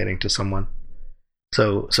communicating to someone.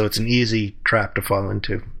 So it's an easy trap to fall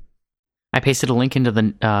into. I pasted a link into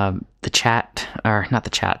the chat, or not the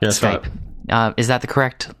chat, Skype. Is that the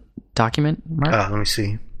correct document, Mark? Let me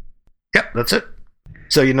see. Yep, that's it.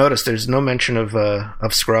 So you notice there's no mention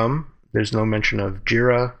of Scrum. There's no mention of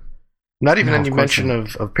Jira. Not even any mention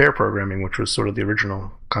of pair programming, which was sort of the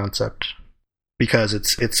original concept. Because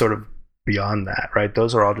it's sort of beyond that, right?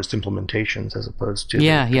 Those are all just implementations as opposed to the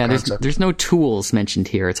concept. There's no tools mentioned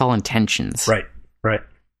here. It's all intentions. Right.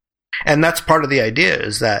 And that's part of the idea,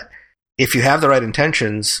 is that if you have the right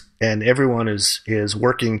intentions and everyone is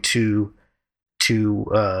working to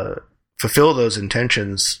fulfill those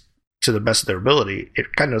intentions to the best of their ability,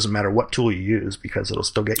 it kind of doesn't matter what tool you use because it'll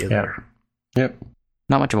still get you there. Yep.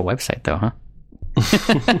 Not much of a website though, huh?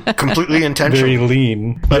 Completely intentional, very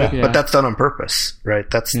lean, but that's done on purpose, right?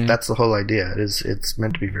 That's the whole idea. It's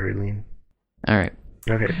meant to be very lean. All right.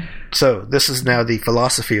 Okay. So this is now the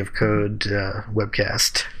Philosophy of Code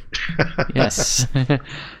webcast. Yes.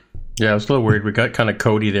 Yeah, I was a little worried. We got kind of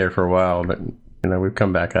codey there for a while, but we've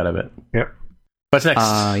come back out of it. Yep. What's next?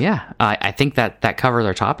 I think that covers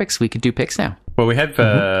our topics. We could do picks now. Well, we have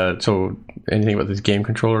so anything about these game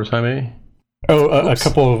controllers, Jaime? A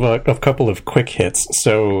couple of quick hits.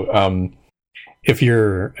 So if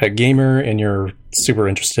you're a gamer and you're super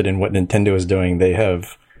interested in what Nintendo is doing, they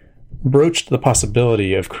have broached the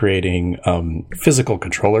possibility of creating physical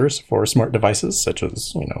controllers for smart devices, such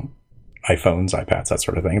as, iPhones, iPads, that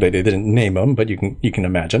sort of thing. They didn't name them, but you can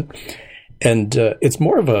imagine. And it's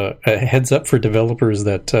more of a heads up for developers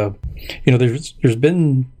that there's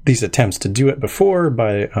been these attempts to do it before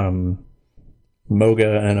by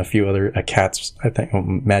Moga and a few other cats. I think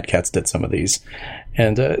Mad Catz did some of these,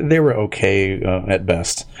 and they were okay at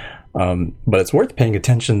best. But it's worth paying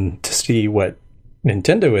attention to see what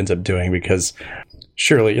Nintendo ends up doing, because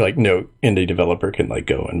surely no indie developer can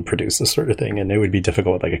go and produce this sort of thing, and it would be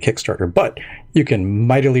difficult with a Kickstarter. But you can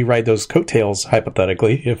mightily ride those coattails,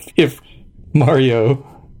 hypothetically, if Mario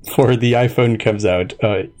for the iPhone comes out,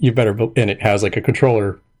 you better, and it has a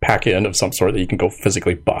controller pack-in of some sort that you can go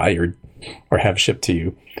physically buy or have shipped to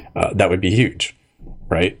you. That would be huge,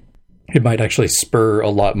 right? It might actually spur a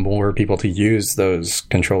lot more people to use those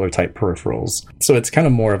controller type peripherals. So it's kind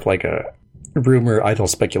of more of a rumor, idle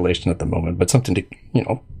speculation at the moment, but something to,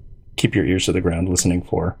 keep your ears to the ground listening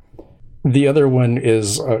for. The other one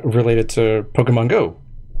is related to Pokemon Go,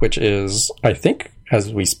 which is, I think,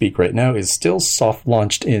 as we speak right now, is still soft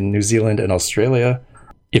launched in New Zealand and Australia.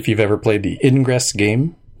 If you've ever played the Ingress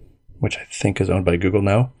game, which I think is owned by Google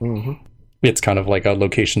now, it's kind of like a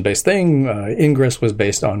location-based thing. Ingress was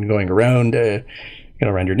based on going around,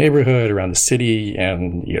 around your neighborhood, around the city,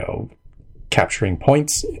 and capturing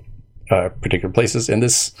points, particular places. And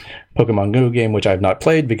this Pokemon Go game, which I've not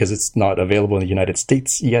played because it's not available in the United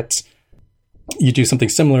States yet, you do something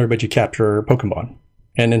similar, but you capture Pokemon.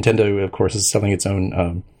 And Nintendo, of course, is selling its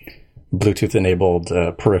own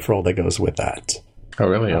Bluetooth-enabled peripheral that goes with that. Oh,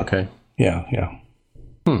 really? Okay. Yeah.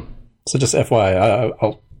 So just FYI,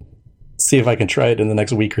 I'll see if I can try it in the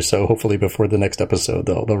next week or so. Hopefully before the next episode,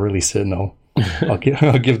 they'll release it, and I'll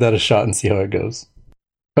give that a shot and see how it goes.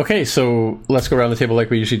 Okay, so let's go around the table like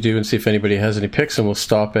we usually do and see if anybody has any picks, and we'll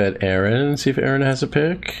stop at Aaron and see if Aaron has a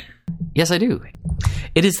pick. Yes, I do.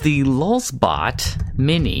 It is the Lulzbot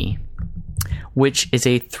Mini, which is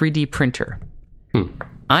a 3D printer.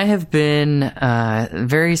 I have been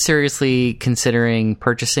very seriously considering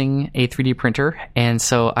purchasing a 3D printer, and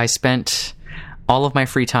so I spent all of my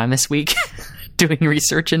free time this week doing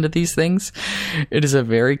research into these things. It is a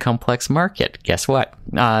very complex market. Guess what?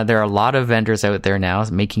 There are a lot of vendors out there now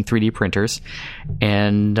making 3D printers,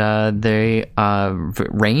 and they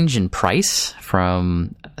range in price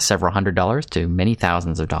from several $100s to many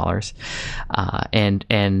thousands of dollars.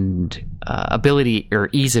 And ability or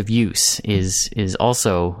ease of use is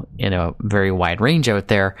also in a very wide range out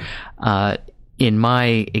there. In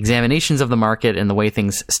my examinations of the market and the way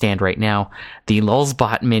things stand right now, the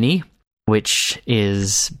Lulzbot Mini, which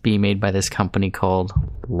is being made by this company called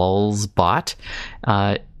Lulzbot,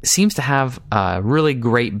 seems to have a really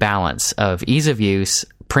great balance of ease of use,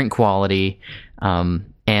 print quality, and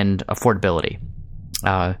affordability.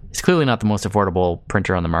 It's clearly not the most affordable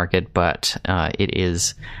printer on the market, but it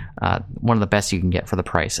is one of the best you can get for the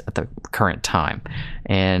price at the current time.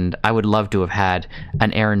 And I would love to have had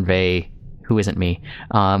an Aaron Vey, who isn't me,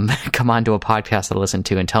 come onto a podcast that I listen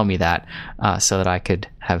to and tell me that, so that I could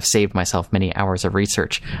have saved myself many hours of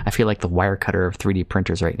research. I feel like the wire cutter of 3D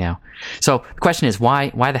printers right now. So the question is, why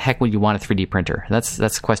the heck would you want a 3D printer?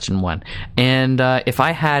 That's question one. And if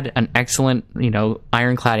I had an excellent,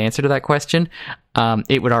 ironclad answer to that question,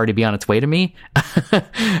 it would already be on its way to me.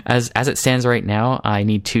 As it stands right now, I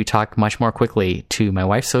need to talk much more quickly to my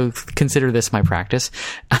wife, so consider this my practice.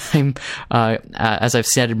 As I've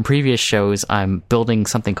said in previous shows, I'm building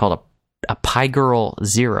something called a Pi-Girl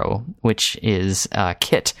Zero, which is a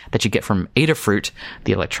kit that you get from Adafruit,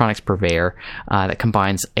 the electronics purveyor, that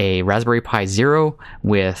combines a Raspberry Pi Zero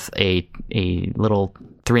with a little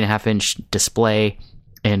 3.5-inch display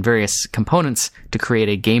and various components to create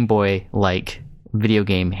a Game Boy-like video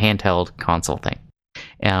game handheld console thing,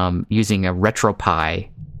 using a RetroPie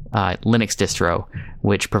Linux distro,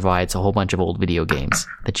 which provides a whole bunch of old video games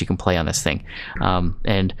that you can play on this thing.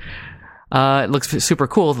 And it looks super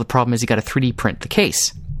cool. The problem is you got to 3D print the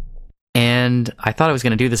case. And I thought I was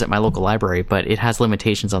going to do this at my local library, but it has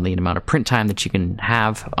limitations on the amount of print time that you can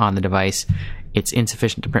have on the device. It's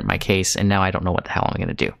insufficient to print my case, and now I don't know what the hell I'm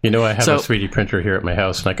going to do. I have a 3D printer here at my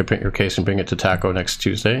house, and I could print your case and bring it to Taco next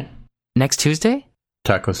Tuesday. Next Tuesday?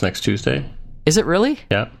 Taco's next Tuesday. Is it really?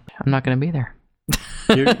 Yeah. I'm not going to be there.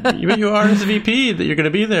 You are as a VP that you're going to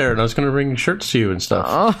be there, and I was going to bring shirts to you and stuff.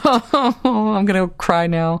 Oh, I'm going to cry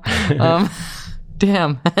now.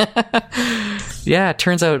 Damn. Yeah, it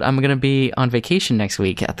turns out I'm going to be on vacation next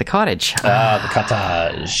week at the cottage. The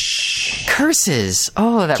cottage. Curses.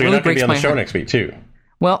 Oh, that so really breaks my heart. you're not going to be on the show next week, too.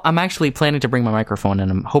 Well, I'm actually planning to bring my microphone, and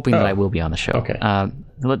I'm hoping that I will be on the show. Okay.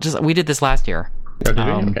 We did this last year. Oh, did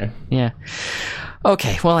we? Okay. Yeah.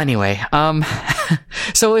 Okay. Well, anyway,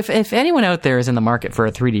 so if anyone out there is in the market for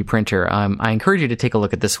a 3D printer, I encourage you to take a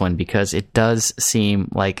look at this one because it does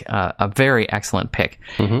seem like a very excellent pick.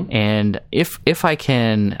 Mm-hmm. And if I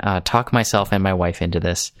can talk myself and my wife into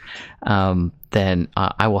this, then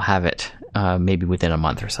I will have it maybe within a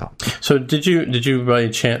month or so. So did you by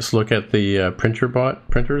chance look at the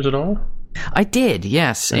printers at all? I did,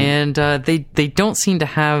 yes, and they don't seem to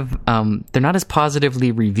have they're not as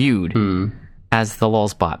positively reviewed as the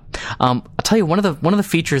Lulzbot. I'll tell you one of the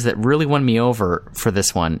features that really won me over for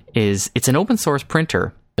this one is it's an open source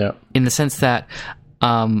printer. Yeah. In the sense that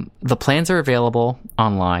the plans are available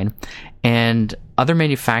online, and other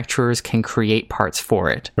manufacturers can create parts for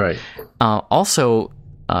it. Right. Also,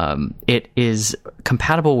 it is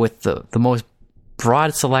compatible with the most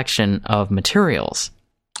broad selection of materials.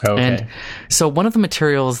 Okay. And so one of the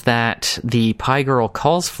materials that the Pi Girl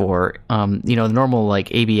calls for, the normal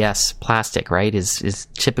like ABS plastic, right, is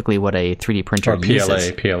typically what a 3D printer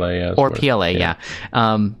uses. PLA, yeah. Or PLA, yeah.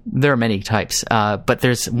 There are many types, but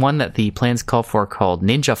there's one that the plans call for called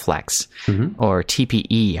Ninja Flex, or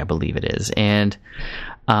TPE, I believe it is. And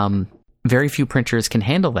very few printers can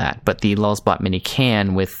handle that, but the Lulzbot Mini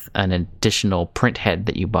can with an additional print head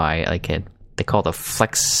that you buy, they call it a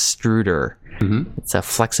Flextruder. Mm-hmm. It's a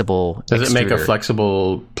flexible Does it make a extruder.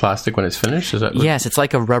 Flexible plastic when it's finished? Is that Yes, it's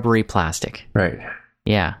like a rubbery plastic. Right.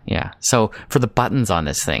 Yeah. So for the buttons on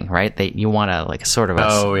this thing, right, you want a slightly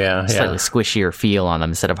squishier feel on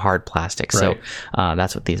them instead of hard plastic. Right. So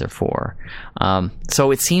that's what these are for.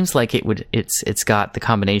 So it seems like it's got the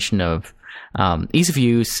combination of ease of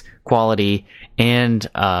use, quality, and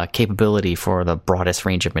capability for the broadest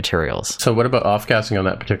range of materials. So what about off-gassing on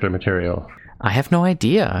that particular material? I have no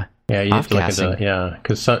idea. Yeah, you have to look into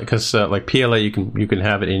because like PLA, you can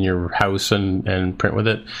have it in your house and print with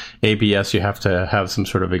it. ABS, you have to have some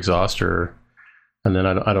sort of exhauster, and then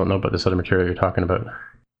I don't know about this other material you're talking about.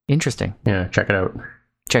 Interesting. Yeah, check it out.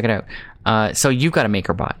 So you've got a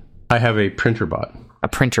MakerBot. I have a printer bot. A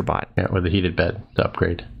printer bot. Yeah, with a heated bed to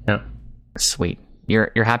upgrade. Yeah. Sweet.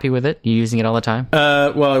 You're happy with it? You using it all the time?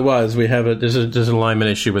 Well, it was. We have there's an alignment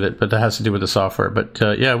issue with it, but that has to do with the software. But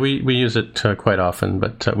yeah, we use it quite often.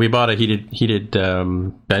 But we bought a heated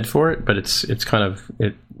bed for it, but it's a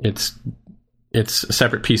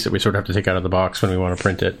separate piece that we sort of have to take out of the box when we want to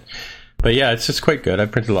print it. But yeah, it's quite good.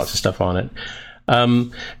 I've printed lots of stuff on it.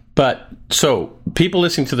 But so people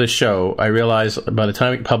listening to this show, I realize by the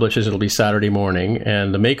time it publishes, it'll be Saturday morning,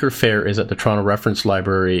 and the Maker Faire is at the Toronto Reference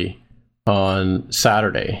Library on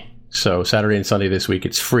Saturday. So Saturday and Sunday this week,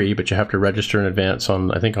 it's free, but you have to register in advance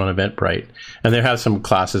on Eventbrite. And they have some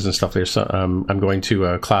classes and stuff there. So, I'm going to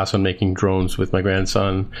a class on making drones with my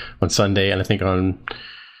grandson on Sunday, and I think on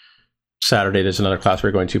Saturday there's another class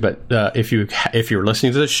we're going to. But if you're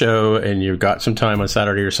listening to the show and you've got some time on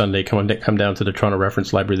Saturday or Sunday, come down to the Toronto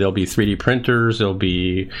Reference Library. There'll be 3D printers. There'll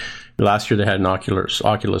be last year they had an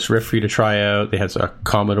Oculus Rift for you to try out. They had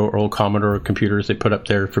old Commodore computers they put up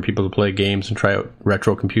there for people to play games and try out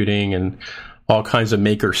retro computing and all kinds of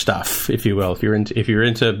maker stuff, if you will. If you're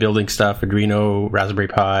into building stuff, Arduino, Raspberry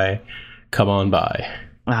Pi, come on by.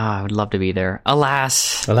 I would love to be there.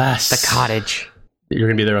 Alas, the cottage. You're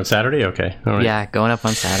going to be there on Saturday? Okay. All right. Yeah, going up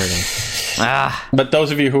on Saturday. But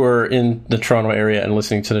those of you who are in the Toronto area and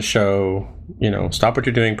listening to the show, stop what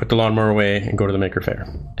you're doing, put the lawnmower away, and go to the Maker Faire.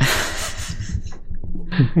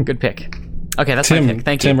 Good pick. Okay, that's my pick.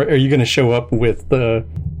 Thank you. Tim, are you going to show up with the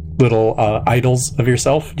little idols of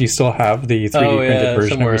yourself? Do you still have the 3D printed version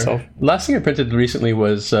somewhere of yourself? Last thing I printed recently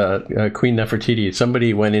was Queen Nefertiti.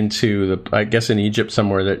 Somebody went into I guess in Egypt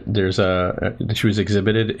somewhere that there's she was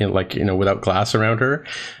exhibited in without glass around her,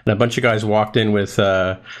 and a bunch of guys walked in with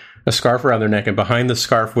a scarf around their neck, and behind the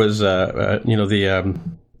scarf was the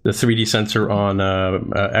 3D sensor on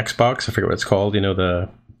Xbox. I forget what it's called.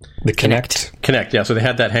 The Kinect, yeah. So they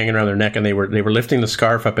had that hanging around their neck, and they were lifting the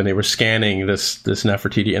scarf up, and they were scanning this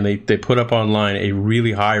Nefertiti, and they put up online a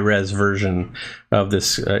really high res version of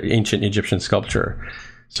this ancient Egyptian sculpture.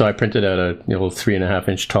 So I printed out a 3.5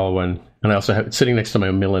 inch tall one, and I also have it sitting next to my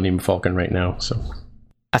Millennium Falcon right now. So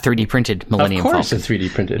a 3D printed Millennium Falcon. Of course, it's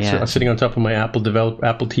 3D printed. Yeah. So sitting on top of my Apple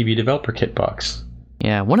TV developer kit box.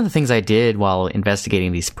 Yeah, one of the things I did while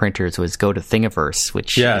investigating these printers was go to Thingiverse,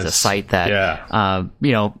 which is a site that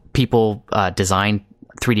people design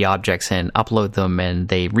 3D objects and upload them, and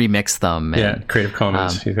they remix them. And, Creative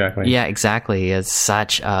Commons, exactly. Yeah, exactly. It's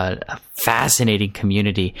such a fascinating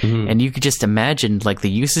community, and you could just imagine the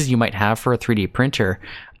uses you might have for a 3D printer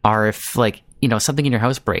are if something in your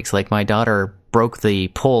house breaks. Like my daughter broke the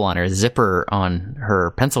pole on her zipper on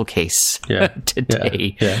her pencil case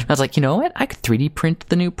today. Yeah. I was like, you know what? I could 3D print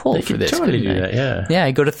the new pole for this. Totally do that. Yeah. Yeah.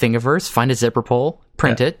 I go to Thingiverse, find a zipper pole,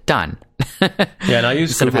 print it, done. Yeah, and I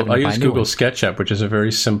use Google Google SketchUp, which is a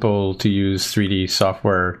very simple to use 3D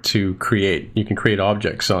software to create. You can create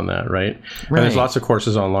objects on that, right? And there's lots of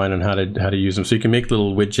courses online on how to use them. So you can make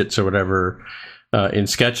little widgets or whatever in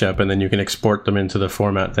SketchUp, and then you can export them into the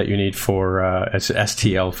format that you need for it's an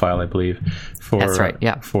STL file, I believe. That's right.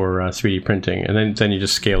 Yeah. For 3D printing, and then you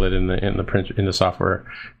just scale it in the software.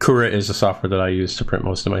 Cura is the software that I use to print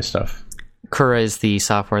most of my stuff. Cura is the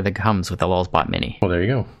software that comes with the Lulzbot Mini. Well, there you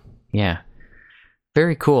go. Yeah.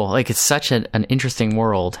 Very cool. Like, it's such an interesting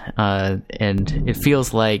world, and it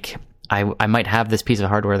feels like I might have this piece of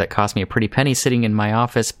hardware that cost me a pretty penny sitting in my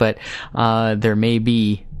office, but there may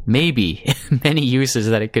be many uses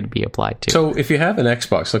that it could be applied to. So if you have an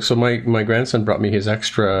Xbox, like, so my grandson brought me his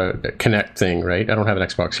extra Kinect thing, right? I don't have an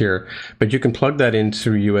Xbox here, but you can plug that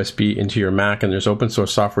into USB into your Mac, and there's open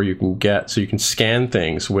source software you can get, so you can scan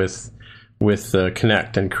things with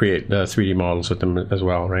Kinect and create 3D models with them as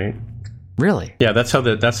well, right? Really? Yeah, that's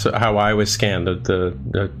how I was scanned.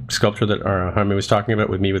 The sculpture that Jaime was talking about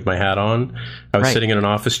with me with my hat on. I was sitting in an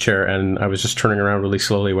office chair, and I was just turning around really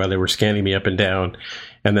slowly while they were scanning me up and down,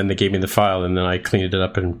 and then they gave me the file, and then I cleaned it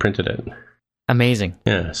up and printed it. Amazing.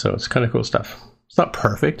 Yeah, so it's kind of cool stuff. It's not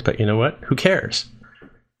perfect, but you know what? Who cares?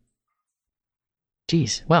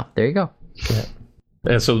 Jeez. Well, there you go. Yeah.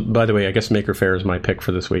 And so, by the way, I guess Maker Faire is my pick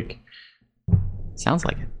for this week. Sounds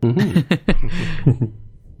like it. Mm-hmm.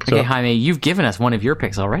 Okay, Jaime, you've given us one of your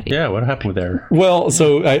picks already. Yeah, what happened there? Well,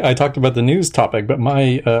 so I talked about the news topic, but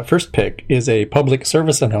my first pick is a public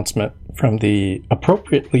service announcement from the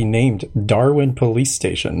appropriately named Darwin Police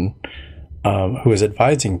Station, who is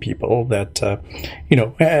advising people that,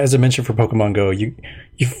 as I mentioned for Pokemon Go, you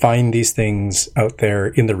find these things out there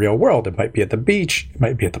in the real world. It might be at the beach, it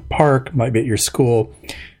might be at the park, it might be at your school.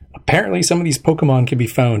 Apparently, some of these Pokemon can be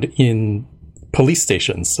found in police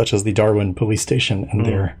stations, such as the Darwin Police Station, and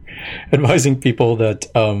they're advising people that,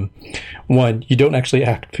 one, you don't actually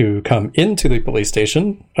have to come into the police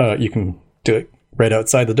station. You can do it right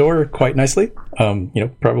outside the door quite nicely.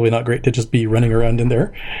 Probably not great to just be running around in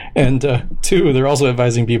there. And two, they're also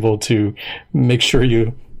advising people to make sure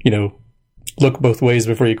you look both ways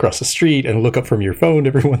before you cross the street, and look up from your phone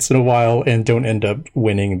every once in a while, and don't end up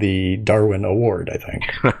winning the Darwin Award, I think.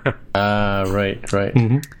 Right.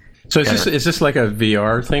 Mm-hmm. So is this like a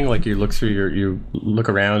VR thing? Like you look through you look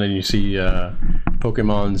around and you see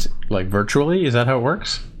Pokemons like virtually? Is that how it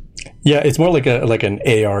works? Yeah, it's more like an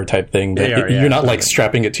AR type thing. You're not like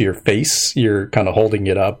strapping it to your face. You're kind of holding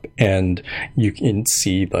it up, and you can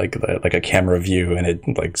see like a camera view, and it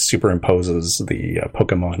like superimposes the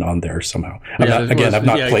Pokemon on there somehow. I've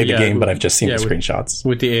not played the game, but I've just seen the screenshots.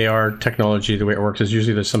 With the AR technology, the way it works is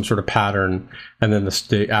usually there's some sort of pattern, and then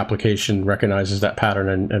the application recognizes that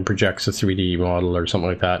pattern and projects a 3D model or something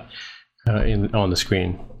like that on the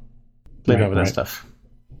screen. Play with that stuff.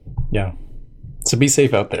 Yeah. So be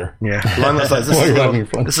safe out there. Yeah. Along those lines, this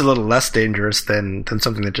is a little less dangerous than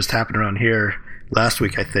something that just happened around here last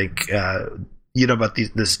week, I think. About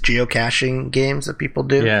this geocaching games that people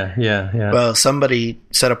do? Yeah. Well, somebody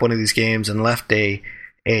set up one of these games and left a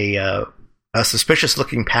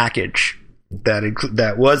suspicious-looking package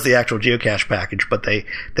that was the actual geocache package, but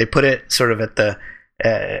they put it sort of at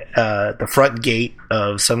the front gate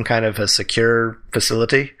of some kind of a secure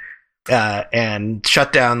facility. And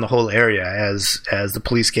shut down the whole area as the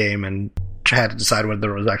police came and had to decide whether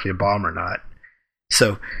there was actually a bomb or not.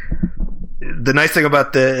 So the nice thing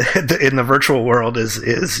about in the virtual world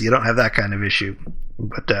is you don't have that kind of issue,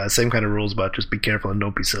 but same kind of rules about just be careful and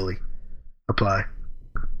don't be silly apply.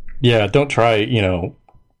 Yeah, don't try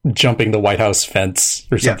jumping the White House fence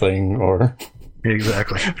or something, or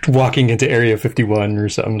exactly walking into Area 51 or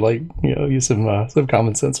something. Like use some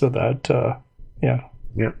common sense with that. Yeah.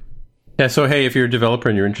 Yeah, so hey, if you're a developer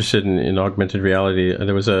and you're interested in augmented reality,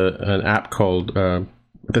 there was an app called, I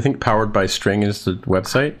think Powered by String is the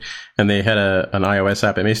website, and they had an iOS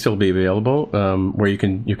app. It may still be available, where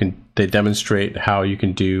they demonstrate how you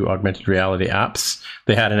can do augmented reality apps.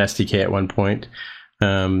 They had an SDK at one point.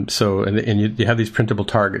 And you have these printable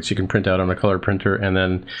targets you can print out on a color printer, and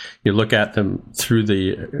then you look at them through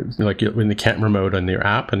in the camera mode on your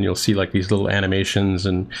app, and you'll see like these little animations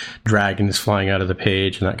and dragons flying out of the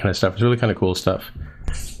page and that kind of stuff. It's really kind of cool stuff.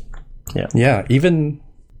 Yeah. Even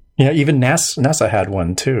NASA had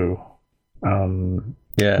one too.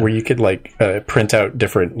 Where you could print out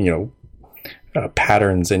different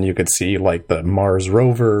patterns, and you could see like the Mars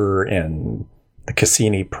rover and the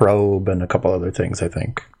Cassini probe and a couple other things, I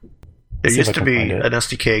think. There used to be an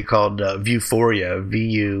SDK called Vuforia,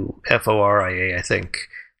 Vuforia, I think.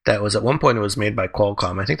 That was, at one point, it was made by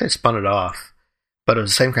Qualcomm. I think they spun it off. But it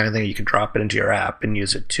was the same kind of thing. You could drop it into your app and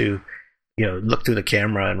use it to, look through the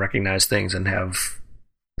camera and recognize things and have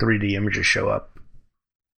 3D images show up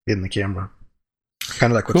in the camera.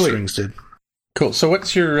 Kind of like what Strings did. Cool. So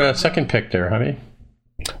what's your second pick there, Javi?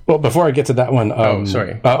 Well, before I get to that one,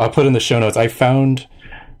 sorry. I'll put in the show notes. I found,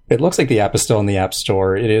 it looks like the app is still in the App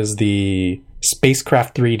Store. It is the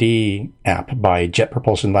Spacecraft 3D app by Jet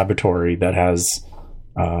Propulsion Laboratory that has,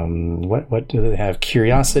 what do they have?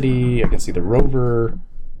 Curiosity. I can see the rover.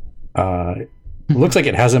 Looks like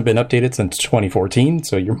it hasn't been updated since 2014,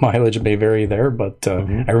 so your mileage may vary there, but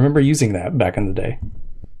I remember using that back in the day.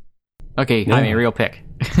 Okay, yeah. I mean, real pick.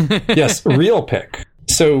 Yes, real pick.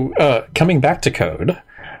 So coming back to code,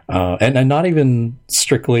 and not even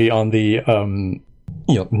strictly on the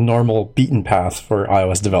normal beaten path for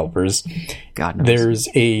iOS developers. God knows. There's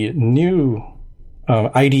a new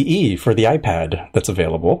IDE for the iPad that's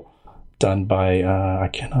available, done by I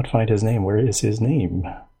cannot find his name. Where is his name?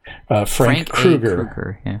 Frank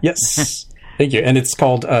Kruger. Yeah. Yes. Thank you. And it's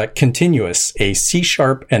called Continuous, a C#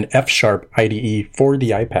 and F# IDE for the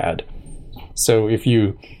iPad. So if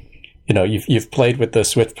you've played with the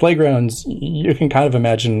Swift playgrounds, you can kind of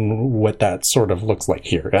imagine what that sort of looks like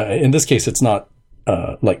here. In this case, it's not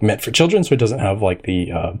meant for children, so it doesn't have like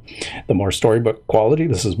the more storybook quality.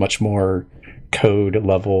 This is much more code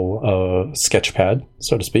level sketchpad,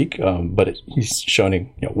 so to speak. But he's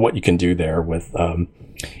showing what you can do there with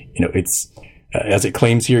it's as it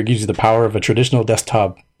claims here, it gives you the power of a traditional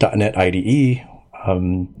desktop .NET IDE.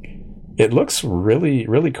 It looks really,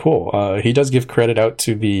 really cool. He does give credit out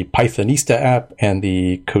to the Pythonista app and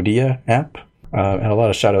the Codia app. And a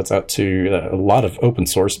lot of shout outs out to a lot of open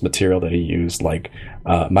source material that he used, like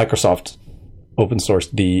Microsoft open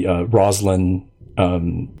sourced the Roslyn,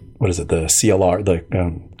 the CLR,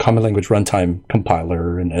 the Common Language Runtime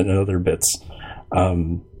Compiler and other bits.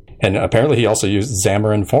 And apparently he also used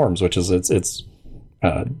Xamarin Forms, which is it's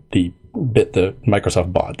the bit that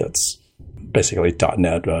Microsoft bought that's basically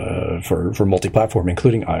 .NET for multi-platform,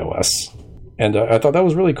 including iOS. And I thought that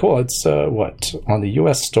was really cool. It's on the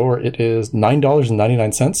US store, it is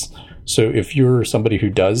 $9.99. So if you're somebody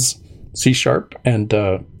who does C#, and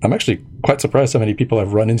I'm actually quite surprised how many people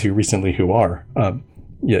I've run into recently who are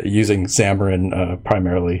using Xamarin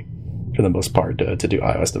primarily for the most part to do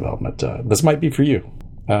iOS development. This might be for you.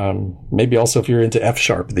 Maybe also if you're into F#,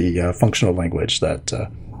 the functional language that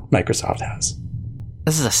Microsoft has.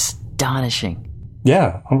 This is astonishing.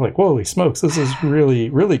 Yeah, I'm like, holy smokes, this is really,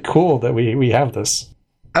 really cool that we have this.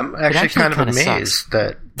 I'm actually kind of amazed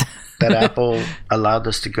that Apple allowed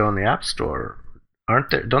this to go in the App Store. Don't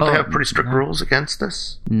they have pretty strict rules against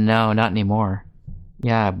this? No, not anymore.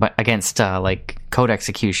 Yeah, but against code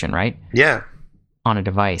execution, right? Yeah. On a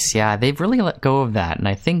device. Yeah, they've really let go of that, and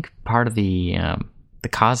I think part of the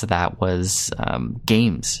cause of that was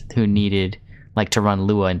games who needed to run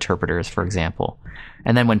Lua interpreters, for example.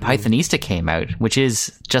 And then when Pythonista came out, which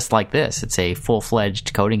is just like this, it's a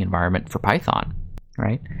full-fledged coding environment for Python,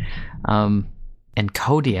 right? And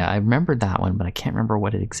Codia, I remembered that one, but I can't remember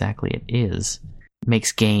what exactly it is.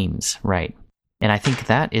 Makes games, right? And I think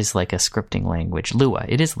that is like a scripting language. Lua,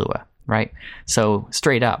 it is Lua, right? So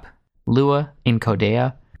straight up, Lua in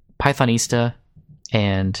Codia, Pythonista,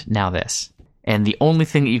 and now this. And the only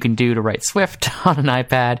thing that you can do to write Swift on an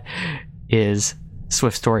iPad is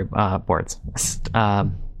Swift storyboards.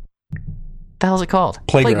 The hell's it called?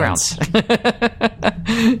 Playgrounds.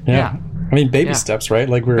 Yeah. I mean, baby steps, right?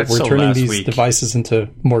 Like we're turning these devices into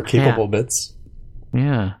more capable bits.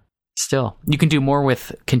 Yeah. Still, you can do more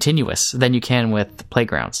with Continuous than you can with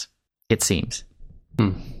Playgrounds, it seems.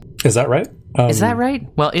 Is that right? Is that right?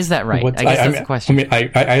 Well, is that right? I guess that's the question. I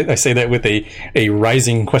mean, I say that with a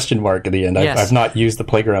rising question mark at the end. Yes. I've not used the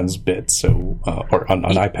Playgrounds bit, so or on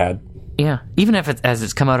iPad. Yeah, even if as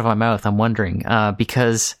it's come out of my mouth, I'm wondering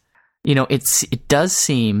because it does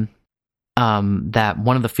seem that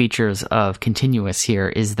one of the features of Continuous here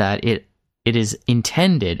is that it is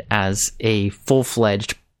intended as a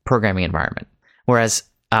full-fledged programming environment, whereas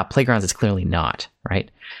Playgrounds is clearly not,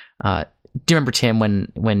 right? Do you remember, Tim,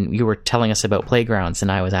 when you were telling us about Playgrounds and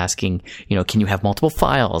I was asking, can you have multiple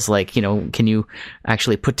files? Can you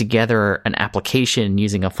actually put together an application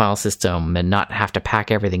using a file system and not have to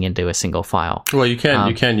pack everything into a single file? Well, you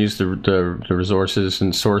can use the resources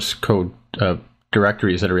and source code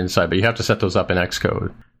directories that are inside, but you have to set those up in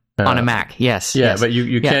Xcode. on a Mac. Yes. Yeah, yes. but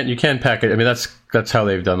you can't pack it. I mean, that's how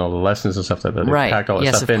they've done all the lessons and stuff like that. They pack all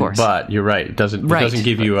that stuff in. Course. But you're right. It doesn't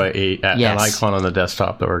give you an icon on the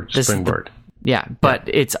desktop or Springboard. But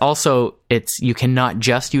it's also you cannot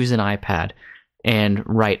just use an iPad and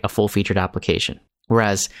write a full-featured application.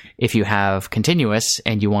 Whereas if you have Continuous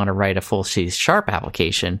and you want to write a full C#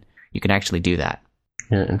 application, you can actually do that.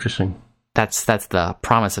 Yeah, interesting. That's the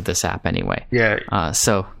promise of this app anyway. Yeah.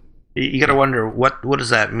 So you got to wonder what does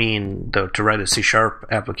that mean though to write a C#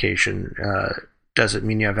 application? Does it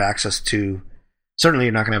mean you have access to? Certainly,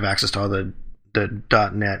 you're not going to have access to all the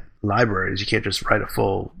 .NET libraries. You can't just write a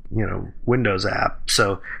full Windows app.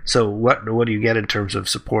 So what do you get in terms of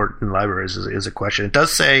support and libraries is a question. It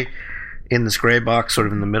does say in this gray box, sort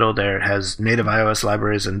of in the middle there, it has native iOS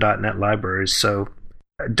libraries and .NET libraries. So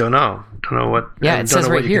I don't know what. Yeah, it says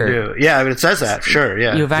right here. Can do. Yeah, I mean, it says that. Sure.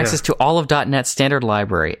 Yeah. You have access to all of .NET standard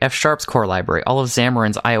library, F# core library, all of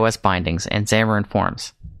Xamarin's iOS bindings, and Xamarin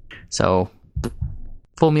Forms. So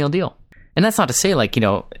full meal deal. And that's not to say,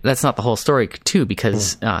 that's not the whole story, too,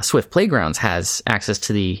 because Swift Playgrounds has access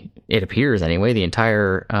to it appears anyway, the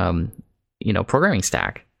entire, programming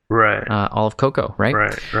stack. Right. All of Cocoa, right?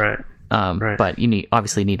 Right. Right. But you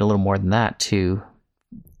obviously need a little more than that to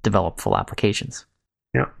develop full applications.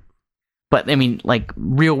 Yeah. But, I mean,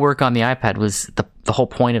 real work on the iPad was the whole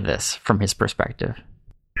point of this from his perspective.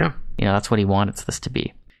 Yeah. That's what he wanted this to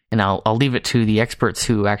be. And I'll leave it to the experts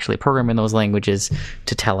who actually program in those languages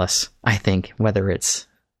to tell us, I think, whether it's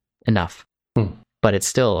enough. But it's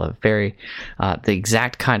still a very, the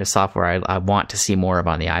exact kind of software I want to see more of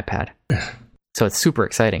on the iPad. So it's super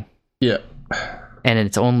exciting. Yeah. And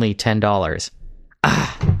it's only $10.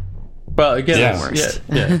 Well, again,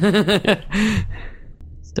 yeah.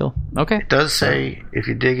 Still, okay. It does say, if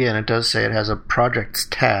you dig in, it does say it has a projects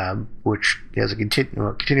tab, which has a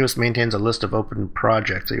continuous maintains a list of open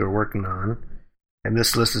projects that you're working on. And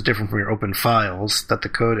this list is different from your open files that the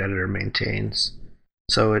code editor maintains.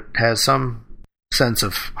 So it has some sense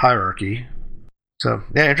of hierarchy. So,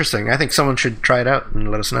 yeah, interesting. I think someone should try it out and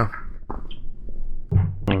let us know.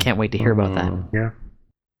 I can't wait to hear about that. Yeah.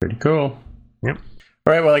 Pretty cool. Yep.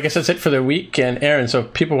 All right, well, I guess that's it for the week. And Aaron, so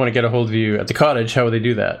if people want to get a hold of you at the cottage, how would they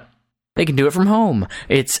do that? They can do it from home.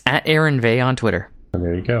 It's at Aaron Vey on Twitter. And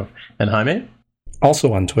there you go. And Jaime?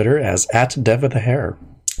 Also on Twitter as @DevOfTheHair.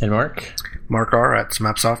 And Mark? Mark R at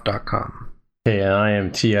smapsoft.com. Okay, and I am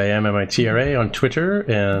TIMMITRA on Twitter,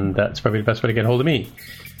 and that's probably the best way to get a hold of me.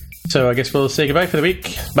 So I guess we'll say goodbye for the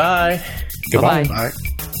week. Bye. Goodbye. Bye.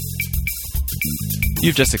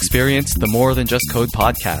 You've just experienced the More Than Just Code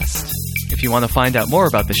podcast. If you want to find out more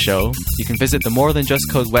about the show, you can visit the More Than Just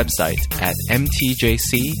Code website at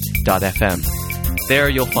mtjc.fm. There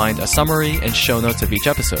you'll find a summary and show notes of each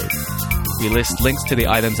episode. We list links to the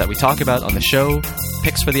items that we talk about on the show,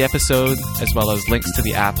 picks for the episode, as well as links to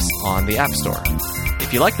the apps on the App Store.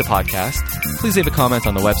 If you like the podcast, please leave a comment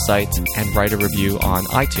on the website and write a review on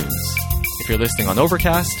iTunes. If you're listening on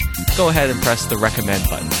Overcast, go ahead and press the recommend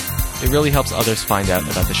button. It really helps others find out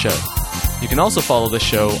about the show. You can also follow the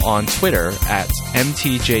show on Twitter at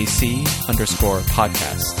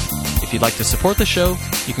mtjc_podcast. If you'd like to support the show,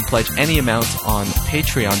 you can pledge any amount on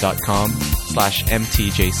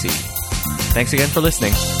patreon.com/mtjc. Thanks again for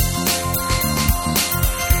listening.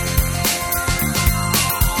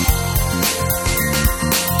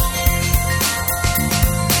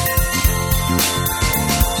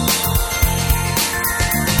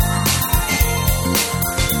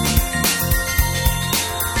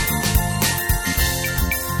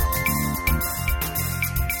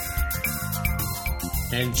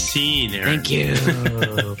 And scene, Aaron. Thank you.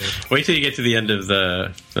 Wait till you get to the end of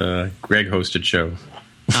the Greg hosted show.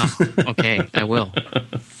 Oh, okay, I will.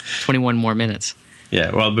 21 more minutes.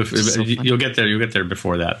 Yeah, well, you'll get there. You'll get there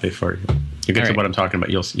before that. Before you get to what I'm talking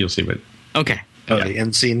about, you'll see what. Okay. Oh, the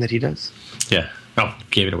end scene that he does? Yeah. Oh,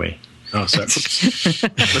 gave it away. Oh, sorry.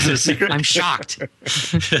 Was it a secret? I'm shocked.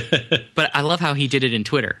 But I love how he did it in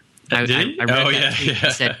Twitter. I read that tweet.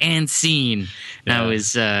 He said, and scene. And I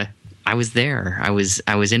was there. I was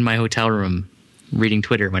in my hotel room reading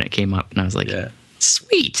Twitter when it came up, and I was like,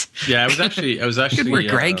 sweet. Yeah, I was actually good work,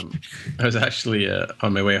 Greg. I was actually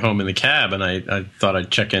on my way home in the cab, and I thought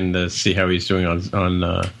I'd check in to see how he's doing on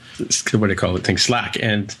what do you call it thing, Slack.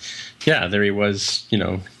 And yeah, there he was.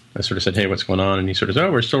 I sort of said, "Hey, what's going on?" And he sort of said,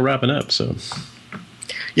 "Oh, we're still wrapping up." So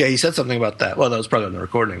yeah, he said something about that. Well, that was probably on the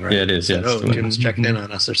recording, right? Yeah, it is. Yeah, Jim's checking in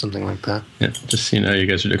on us or something like that. Yeah, just seeing how you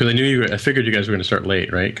guys are doing, because I figured you guys were going to start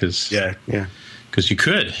late, right? Because because you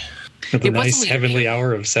could. At the nice heavenly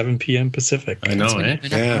hour of 7 p.m. Pacific. I know, eh?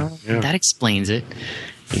 Yeah. That explains it.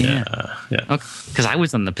 Yeah. Yeah. Because I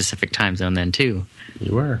was on the Pacific time zone then too.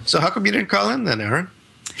 You were. So how come you didn't call in then, Aaron?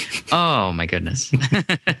 Oh my goodness.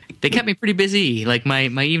 They kept me pretty busy. Like my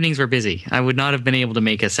evenings were busy. I would not have been able to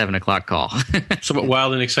make a 7:00 call. So what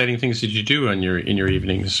wild and exciting things did you do in your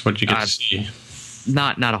evenings? What did you get to see?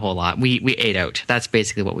 Not a whole lot. We ate out. That's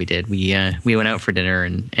basically what we did. We went out for dinner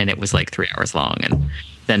and it was like 3 hours long, and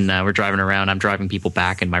then we're driving around. I'm driving people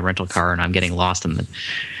back in my rental car, and I'm getting lost on the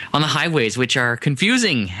highways, which are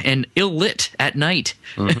confusing and ill lit at night.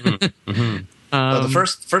 Mm-hmm. Mm-hmm. Well, the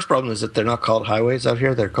first problem is that they're not called highways out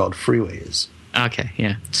here; they're called freeways. Okay,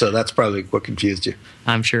 yeah, So that's probably what confused you.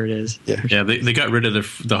 I'm sure it is. Yeah. They got rid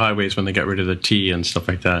of the highways when they got rid of the T and stuff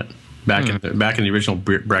like that. Back in the original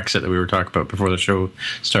Brexit that we were talking about before the show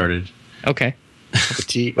started. Okay. The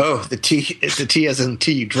tea. Oh, the tea. It's the tea as in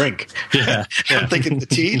tea you drink. Yeah. I'm thinking the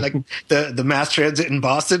tea, like the mass transit in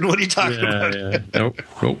Boston. What are you talking about? Yeah.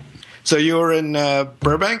 Nope. So you were in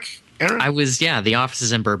Burbank, Aaron? I was, the office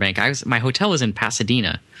is in Burbank. My hotel was in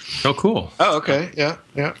Pasadena. Oh, cool. Oh, okay.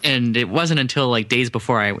 Yeah. And it wasn't until like days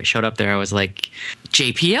before I showed up there, I was like,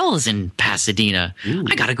 JPL is in Pasadena. Ooh.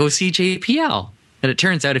 I got to go see JPL. And it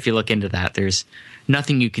turns out if you look into that, there's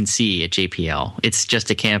nothing you can see at JPL. It's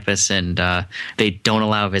just a campus, and they don't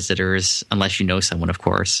allow visitors unless you know someone, of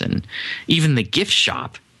course. And even the gift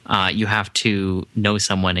shop, you have to know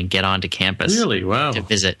someone and get onto campus. Really? Wow. To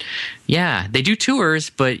visit. Yeah, they do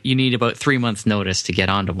tours, but you need about 3 months' notice to get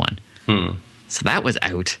onto one. So that was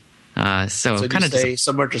out. So kind of stay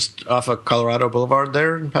somewhere just off of Colorado Boulevard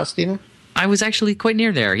there in Pasadena? I was actually quite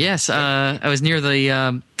near there. Yes, I was near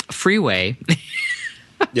the freeway.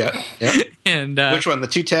 Yeah. And which one, the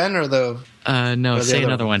 210 or the? No, or say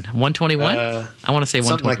another one. 121. I want to say 121.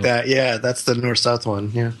 Something like that. Yeah, that's the north-south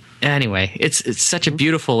one. Yeah. Anyway, it's such a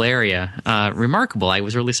beautiful area, remarkable. I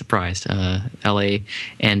was really surprised. L.A.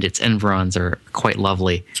 and its environs are quite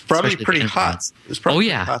lovely. It's probably pretty hot. It's probably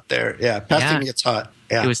hot there. Yeah, Pasadena gets hot.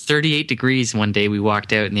 Yeah. It was 38 degrees one day. We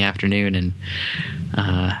walked out in the afternoon, and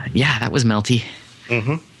that was melty.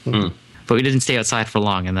 But we didn't stay outside for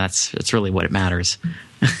long, and that's really what matters.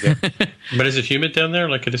 Yeah. But is it humid down there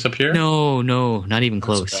like it is up here? No, not even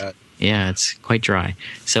close. Yeah, it's quite dry.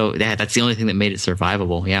 So that's the only thing that made it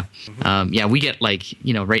survivable. Yeah. We get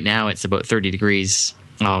right now it's about 30 degrees.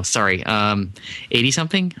 Oh, sorry. 80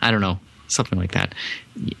 something? I don't know. Something like that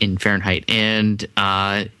in Fahrenheit. And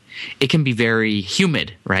it can be very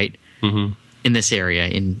humid, right? Mm-hmm. In this area,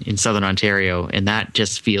 in southern Ontario. And that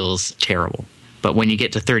just feels terrible. But when you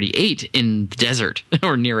get to 38 in the desert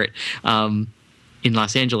or near it, in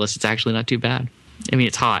Los Angeles, it's actually not too bad. I mean,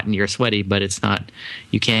 it's hot and you're sweaty, but it's not,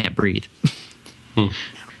 you can't breathe. Well,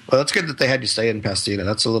 that's good that they had you stay in Pasadena.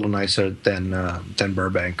 That's a little nicer than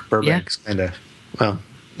Burbank. Burbank's kind of,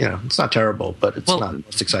 it's not terrible, but it's not the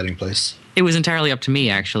most exciting place. It was entirely up to me,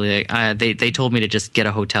 actually. They told me to just get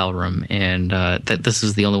a hotel room, and that this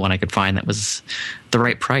was the only one I could find that was the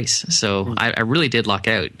right price. So I really did luck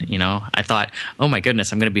out. I thought, oh my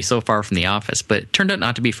goodness, I'm going to be so far from the office, but it turned out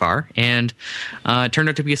not to be far, and it turned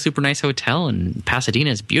out to be a super nice hotel. And Pasadena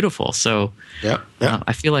is beautiful, so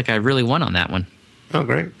I feel like I really won on that one. Oh,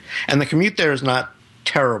 great! And the commute there is not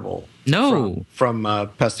terrible. No, from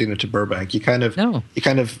Pasadena to Burbank, you kind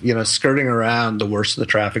of skirting around the worst of the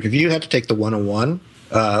traffic. If you had to take the 101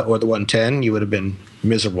 or the 110, you would have been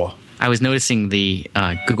miserable. I was noticing the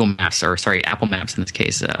Apple Maps in this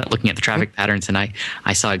case, looking at the traffic patterns, and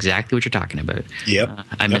I saw exactly what you're talking about. Yep,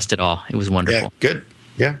 I missed it all. It was wonderful. Yeah, good.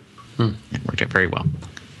 Yeah, it worked out very well.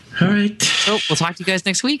 All right. So we'll talk to you guys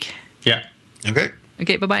next week. Yeah. Okay.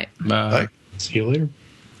 Bye-bye. Bye. See you later.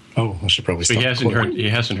 Oh, I should probably stop. He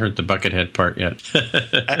hasn't heard the Buckethead part yet.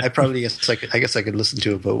 I probably guess I could listen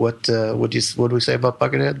to it. But what did we say about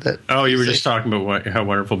Buckethead? You were just talking about how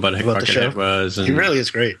wonderful Buckethead was. And he really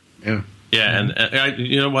is great. Yeah. Yeah, and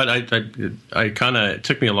you know what? I kind of it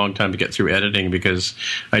took me a long time to get through editing because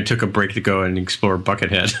I took a break to go and explore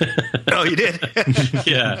Buckethead. Oh, you did?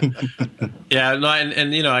 Yeah. No,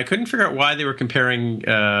 and I couldn't figure out why they were comparing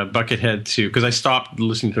Buckethead to, because I stopped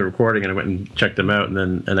listening to the recording and I went and checked them out,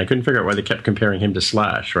 and I couldn't figure out why they kept comparing him to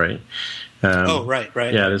Slash, right? Right.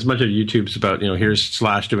 Yeah, there's a bunch of YouTubes about, here's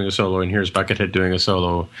Slash doing a solo and here's Buckethead doing a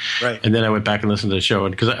solo. Right. And then I went back and listened to the show,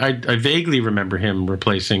 because I vaguely remember him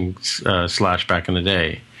replacing Slash back in the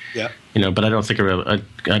day. Yeah. But I don't think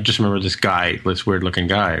I just remember this guy, this weird looking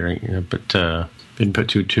guy, right? But didn't put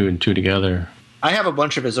two and two together. I have a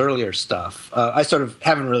bunch of his earlier stuff. I sort of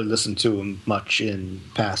haven't really listened to him much in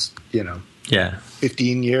past,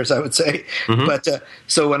 15 years, I would say. Mm-hmm. But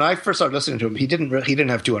so when I first started listening to him, he didn't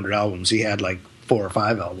have 200 albums. He had like 4 or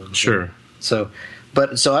 5 albums. Sure. So,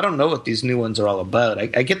 But so I don't know what these new ones are all about.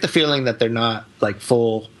 I get the feeling that they're not like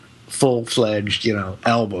full-fledged,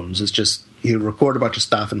 albums. It's just you record a bunch of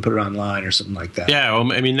stuff and put it online or something like that. Yeah,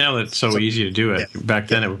 well, I mean, now that it's so easy to do it. Yeah. Back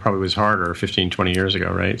then, it probably was harder 15, 20 years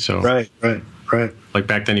ago, right? So, Right. like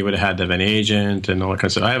back then, you would have had to have an agent and all that kind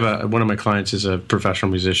of stuff. I have one of my clients is a professional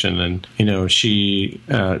musician, and she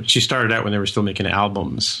started out when they were still making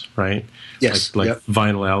albums, right? Yes, like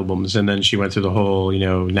vinyl albums, and then she went through the whole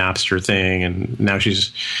Napster thing, and now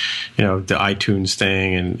she's the iTunes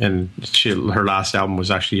thing, and her last album was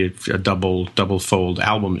actually a double fold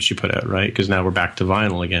album that she put out, right? Because now we're back to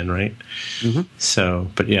vinyl again, right? Mm-hmm. So,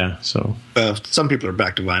 but yeah, so some people are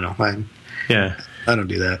back to vinyl. I don't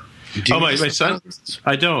do that. My son,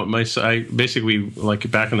 I don't. I basically, like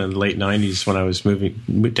back in the late '90s when I was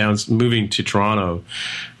moving to Toronto,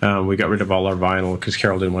 we got rid of all our vinyl because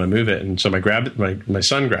Carol didn't want to move it, and so my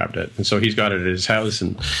son grabbed it, and so he's got it at his house,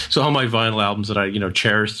 and so all my vinyl albums that I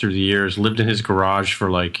cherished through the years lived in his garage for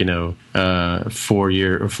 4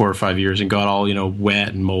 or 5 years and got all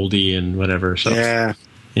wet and moldy and whatever. So yeah.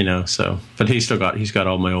 But he's got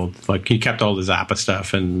all my old, he kept all the Zappa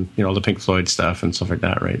stuff and, all the Pink Floyd stuff and stuff like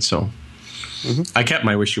that, right? So I kept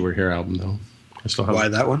my Wish You Were Here album, though. I still have Why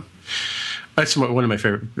that one? That's one of my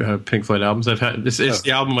favorite Pink Floyd albums I've had. It's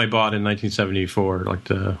the album I bought in 1974,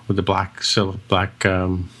 with the black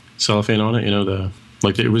cellophane on it,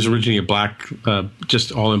 it was originally a black,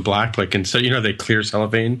 just all in black, instead, they clear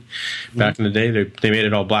cellophane back in the day. They made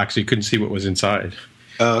it all black so you couldn't see what was inside.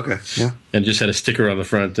 Oh, okay. Yeah. And just had a sticker on the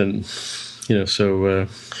front. And, so I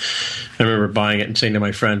remember buying it and saying to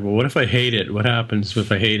my friend, well, what if I hate it? What happens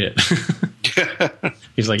if I hate it?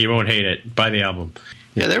 He's like, you won't hate it. Buy the album.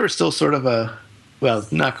 Yeah, they were still sort of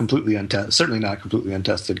not completely untested. Certainly not completely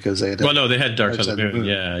untested because they had. They had Dark Side of the Moon.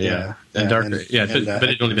 Yeah. And but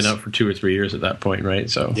it'd only been out for 2 or 3 years at that point, right?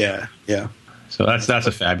 So yeah. So that's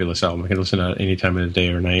a fabulous album. I can listen to it any time of the day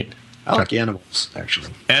or night. I like Animals,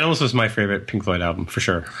 actually. Animals was my favorite Pink Floyd album, for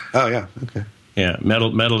sure. Oh, yeah. Okay. Yeah,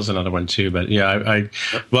 Metal is another one, too. But, yeah,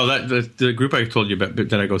 the group I told you about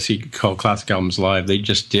that I go see called Classic Albums Live, they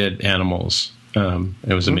just did Animals. It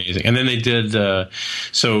was amazing. And then they did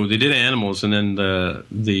they did Animals, and then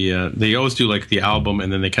they always do, the album,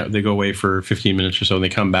 and then they go away for 15 minutes or so, and they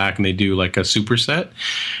come back, and they do, a superset.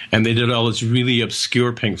 And they did all this really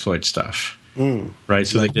obscure Pink Floyd stuff. Right,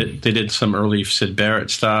 so they did some early Syd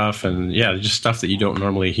Barrett stuff, and just stuff that you don't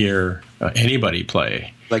normally hear anybody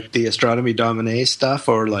play, like the Astronomy Domine stuff,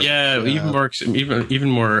 or even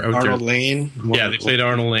more out Arnold there. Lane. They played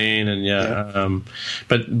Arnold Lane, and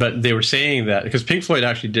but they were saying that because Pink Floyd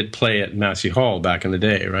actually did play at Massey Hall back in the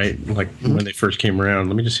day, right? When they first came around.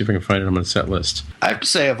 Let me just see if I can find it on the set list. I have to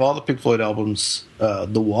say, of all the Pink Floyd albums,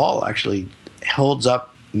 The Wall actually holds up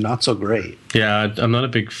not so great. Yeah, I'm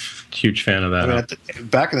not a huge fan of that. I mean,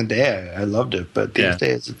 back in the day, I loved it, but these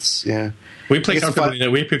days, it's We play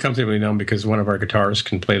comfortably numb because one of our guitarists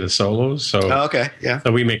can play the solos. So okay, yeah.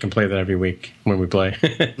 So we make him play that every week when we play.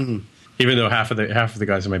 Even though half of the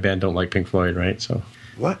guys in my band don't like Pink Floyd, right? So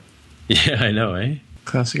what? Yeah, I know, eh?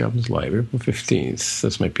 Classic Albums Live, April 15th.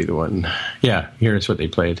 This might be the one. Yeah, here's what they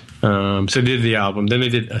played. So they did the album. Then they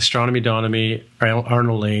did Astronomy Domine,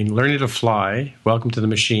 Arnold Lane, Learning to Fly, Welcome to the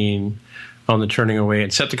Machine, On the Turning Away,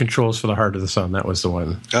 and Set the Controls for the Heart of the Sun. That was the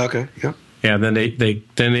one. Okay, yeah. Yeah, then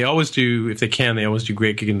they always do, if they can, they always do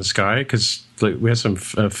Great Gig in the Sky, because we have some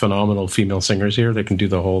phenomenal female singers here that can do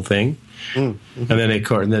the whole thing. Mm-hmm. And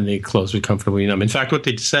then they close with Comfortably Numb. In fact, what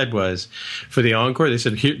they said was, for the encore, they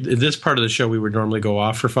said, this part of the show we would normally go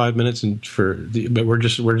off for 5 minutes, but we're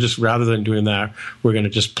just rather than doing that, we're going to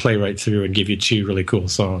just play right through and give you 2 really cool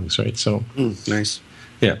songs, right? So nice.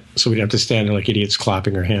 Yeah, so we'd have to stand there like idiots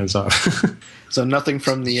clapping our hands off. So nothing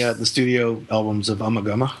from the studio albums of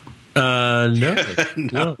Ummagumma?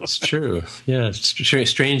 No, it's true. Yeah,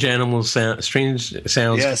 strange animals, strange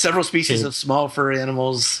sounds. Yeah, several species of small furry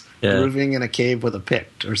animals grooving in a cave with a pick,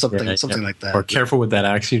 or something like that. Or Careful with That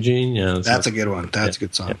Axe, Eugene. Yeah, that's a good one. That's a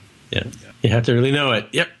good song. Yeah, you have to really know it.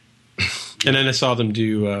 Yep. And then I saw them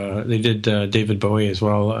do. They did David Bowie as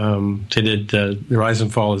well. They did The Rise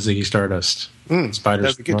and Fall of Ziggy Stardust.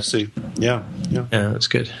 Spiders. That'd be good to see. Yeah, that's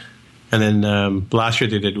good. And then last year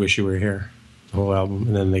they did Wish You Were Here, the whole album,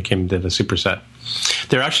 and then they came and did a superset.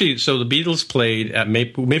 They're actually, so the Beatles played at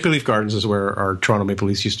Maple Leaf Gardens, is where our Toronto Maple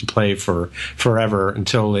Leafs used to play for forever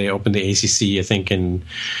until they opened the ACC, I think in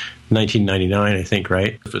 1999, I think,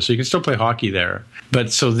 right? So you can still play hockey there.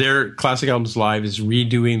 But so their Classic Albums Live is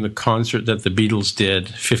redoing the concert that the Beatles did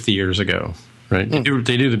 50 years ago, right? They do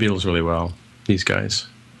the Beatles really well, these guys.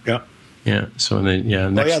 Yeah. Yeah. So then,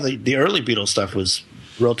 the early Beatles stuff was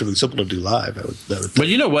relatively simple to do live. But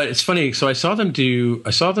you know what? It's funny. So I saw them do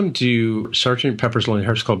Sgt. Pepper's Lonely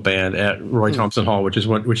Hearts Club Band at Roy Thompson Hall, which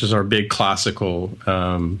is our big classical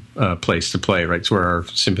place to play. Right, it's where our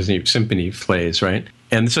symphony plays. Right.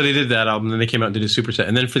 And so they did that album, and then they came out and did a superset.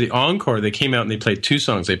 And then for the encore, they came out and they played 2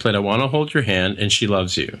 songs. They played "I Want to Hold Your Hand" and "She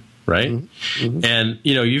Loves You." Right, and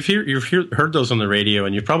you've heard those on the radio,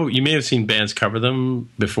 and you may have seen bands cover them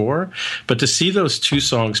before, but to see those 2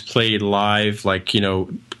 songs played live, like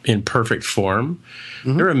in perfect form,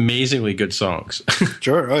 they're amazingly good songs.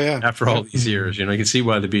 Sure, oh yeah. After all these years, you can see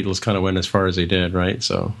why the Beatles kind of went as far as they did, right?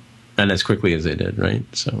 So, and as quickly as they did, right?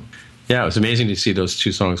 So. Yeah, it was amazing to see those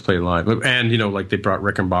 2 songs played live, and like they brought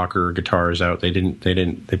Rickenbacker guitars out. They played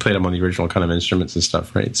them on the original kind of instruments and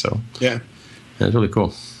stuff, right? So yeah, it's really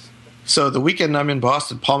cool. So the weekend I'm in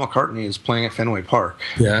Boston, Paul McCartney is playing at Fenway Park.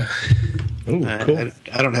 Yeah, cool.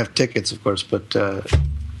 I don't have tickets, of course, but I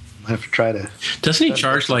have to try to. Doesn't he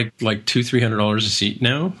charge like $200-$300 a seat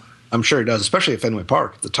now? I'm sure he does, especially at Fenway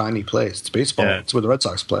Park. It's a tiny place. It's baseball. Yeah. It's where the Red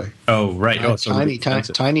Sox play. Oh, right.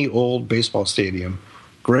 Tiny old baseball stadium.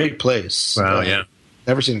 Great place. Wow, yeah.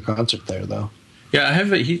 Never seen a concert there, though. Yeah, I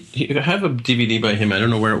have a DVD by him. I don't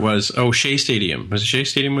know where it was. Oh, Shea Stadium. Was it Shea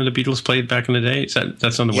Stadium where the Beatles played back in the day?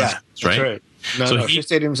 That's on the West Coast, right? That's right. No, Shea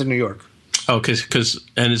Stadium's in New York. Oh,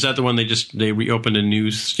 and is that the one they reopened a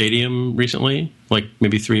new stadium recently? Like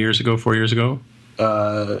maybe 4 years ago?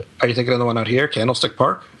 Are you thinking of the one out here, Candlestick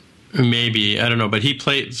Park? Maybe, I don't know. But he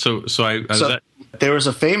played. There was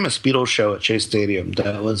a famous Beatles show at Shea Stadium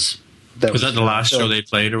was that the last show they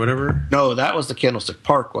played or whatever? No, that was the Candlestick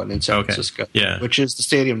Park one in San Francisco. Yeah. Which is the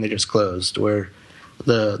stadium they just closed, where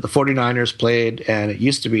the 49ers played, and it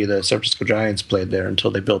used to be the San Francisco Giants played there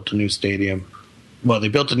until they built a new stadium. Well, they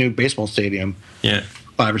built a new baseball stadium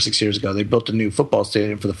 5 or 6 years ago. They built a new football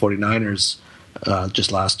stadium for the 49ers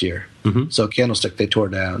just last year. Mm-hmm. So Candlestick they tore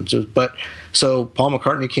down. So Paul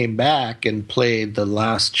McCartney came back and played the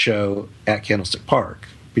last show at Candlestick Park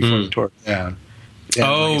before they tore it down.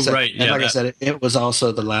 And right. And I said, it was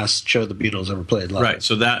also the last show the Beatles ever played live. Right.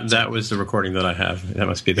 So that was the recording that I have. That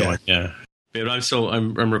must be the one. Yeah. But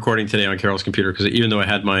I'm recording today on Carol's computer because even though I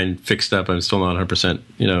had mine fixed up, I'm still not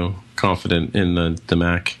 100% confident in the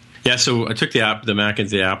Mac. Yeah, so I took the Mac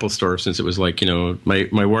into the Apple store since it was like,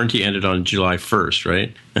 my warranty ended on July 1st,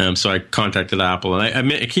 right? So I contacted Apple,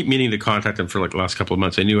 and I keep meaning to contact them for like the last couple of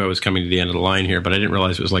months. I knew I was coming to the end of the line here, but I didn't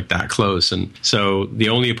realize it was like that close. And so the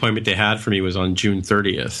only appointment they had for me was on June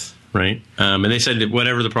 30th. Right, and they said that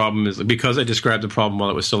whatever the problem is, because I described the problem while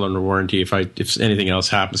it was still under warranty. If anything else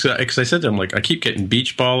happens, because I said to them, like, I keep getting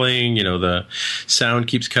beach balling, the sound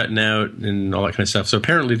keeps cutting out and all that kind of stuff. So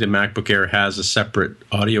apparently the MacBook Air has a separate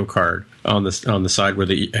audio card on the side where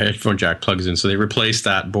the headphone jack plugs in. So they replaced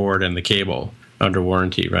that board and the cable under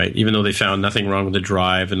warranty, right? Even though they found nothing wrong with the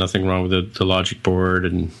drive and nothing wrong with the logic board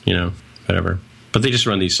and whatever. But they just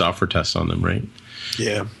run these software tests on them, right?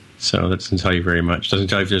 Yeah. So that doesn't tell you very much. Doesn't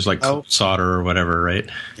tell you if there's like solder or whatever, right?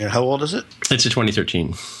 Yeah. How old is it? It's a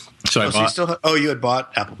 2013. So you had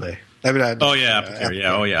bought Apple Pay. Apple Care.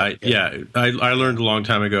 Yeah. Oh yeah. I learned a long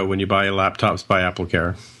time ago when you buy laptops, buy Apple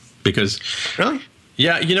Care, because really.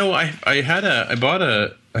 Yeah. I got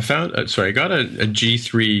a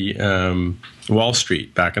G3 Wall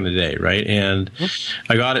Street back in the day, right? And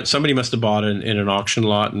I got it. Somebody must have bought it in an auction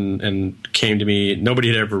lot and came to me. Nobody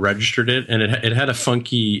had ever registered it, and it had a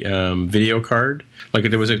funky video card. Like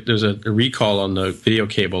there was a recall on the video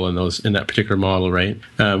cable in that particular model, right?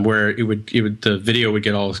 Where the video would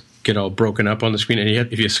get all broken up on the screen, and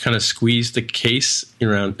if you kind of squeeze the case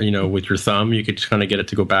around, with your thumb, you could kind of get it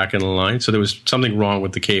to go back in the line. So there was something wrong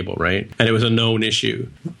with the cable, right? And it was a known issue.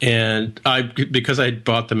 And because I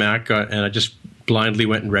bought the Mac and I just blindly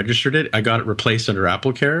went and registered it, I got it replaced under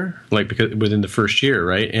Apple Care, because within the first year,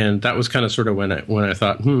 right? And that was kind of sort of when I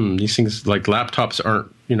thought, these things like laptops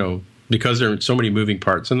aren't, because there are so many moving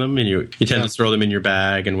parts in them, and you tend to throw them in your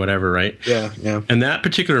bag and whatever, right? Yeah, yeah. And that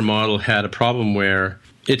particular model had a problem where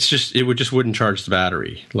it wouldn't charge the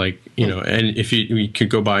battery, and if you could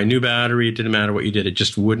go buy a new battery, it didn't matter what you did, it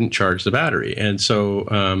just wouldn't charge the battery. And so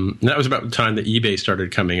that was about the time that eBay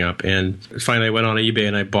started coming up, and finally I went on eBay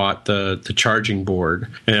and I bought the charging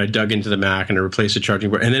board, and I dug into the Mac and I replaced the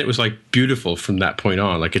charging board, and then it was like beautiful from that point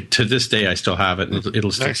on. To this day I still have it, and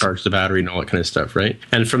it'll still charge the battery and all that kind of stuff, right?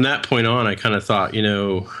 And from that point on I kind of thought,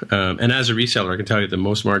 and as a reseller I can tell you the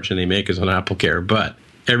most margin they make is on Apple Care, but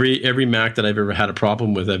every Mac that I've ever had a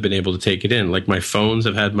problem with, I've been able to take it in. Like my phones,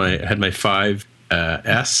 I had my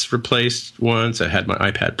 5S replaced once. I had my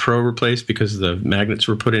iPad Pro replaced because the magnets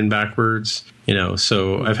were put in backwards.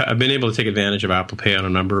 So I've been able to take advantage of Apple Pay on a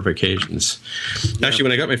number of occasions. Yeah. Actually,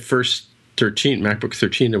 when I got my first MacBook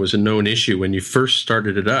 13, there was a known issue. When you first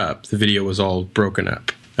started it up, the video was all broken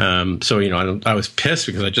up. So, I was pissed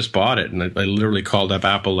because I just bought it, and I literally called up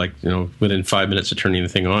Apple, within 5 minutes of turning the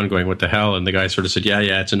thing on, going, what the hell? And the guy sort of said, yeah,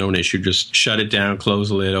 it's a known issue. Just shut it down, close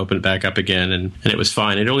the lid, open it back up again. And it was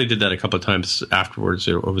fine. It only did that a couple of times afterwards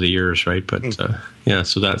over the years, right? But,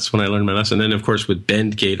 so that's when I learned my lesson. And then, of course, with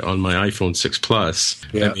BendGate on my iPhone 6 Plus,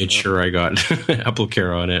 I made sure I got Apple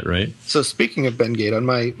Care on it, right? So speaking of BendGate, on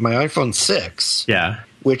my iPhone 6,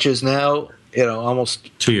 which is now...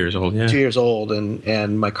 almost 2 years old. Yeah, 2 years old,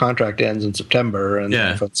 and my contract ends in September, and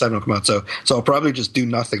iPhone 7 will come out. So I'll probably just do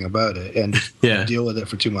nothing about it and deal with it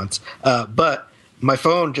for 2 months. But my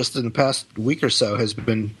phone, just in the past week or so, has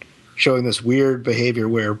been showing this weird behavior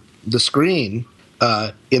where the screen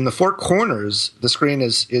in the four corners, the screen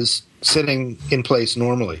is sitting in place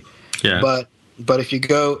normally. Yeah. But if you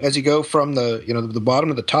go from the bottom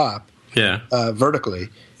to the top, vertically.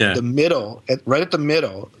 Yeah. The middle, right at the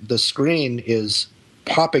middle, the screen is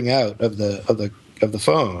popping out of the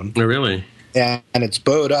phone. Oh, really? And it's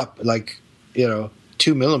bowed up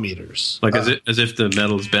 2 millimeters. Like as if the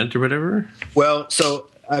metal's bent or whatever. Well, so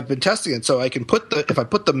I've been testing it. So I can put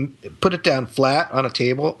it down flat on a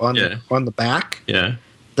table on the back. Yeah.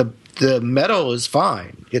 The metal is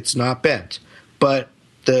fine. It's not bent, but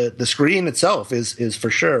the screen itself is for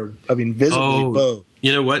sure. Visibly bowed.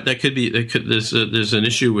 You know what? That could be. There's an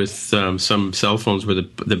issue with some cell phones where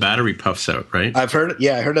the battery puffs out, right? I've heard.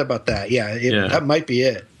 Yeah, I heard about that. That might be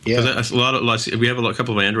it. Yeah, we have a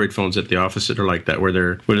couple of Android phones at the office that are like that, where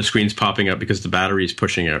the screen's popping up because the battery is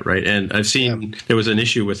pushing out, right? And I've seen there was an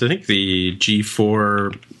issue with, I think, the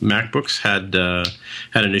G4 MacBooks had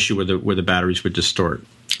an issue where the batteries would distort.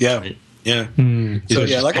 Yeah, right? Yeah. So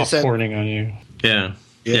like I said, popcorning on you. Yeah.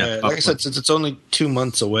 Yeah, like I said, since it's only 2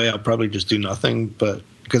 months away, I'll probably just do nothing. But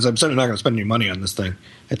because I'm certainly not going to spend any money on this thing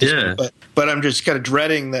at this point. But I'm just kind of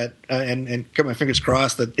dreading that, and got my fingers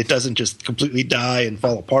crossed that it doesn't just completely die and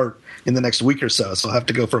fall apart in the next week or so. So I'll have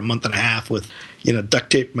to go for a month and a half with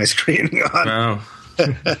duct tape my screen on. Wow.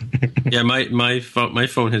 Yeah, my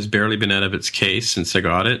phone has barely been out of its case since I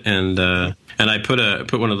got it, and I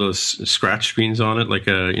put one of those scratch screens on it, like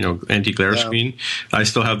a anti-glare screen. I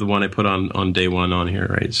still have the one I put on day one on here,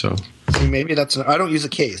 right? So maybe I don't use a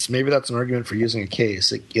case. Maybe that's an argument for using a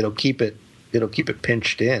case. It'll keep it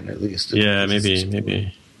pinched in at least. Yeah,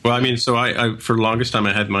 maybe. Well, so I for the longest time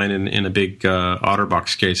I had mine in a big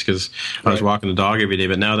OtterBox case because I was walking the dog every day.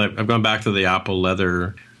 But now that I've gone back to the Apple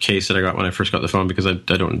leather case that I got when I first got the phone because I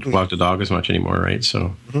don't walk the dog as much anymore, right?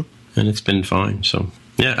 So, and it's been fine. So,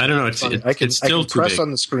 yeah, I don't know. It's still too press big. On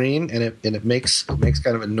the screen and it makes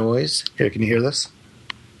kind of a noise. Here, can you hear this?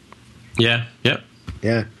 Yeah. Yep.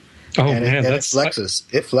 Yeah. Oh and man, it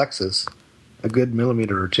flexes. It flexes a good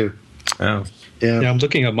millimeter or two. Oh. Yeah, I'm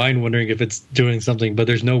looking at mine, wondering if it's doing something, but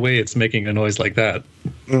there's no way it's making a noise like that.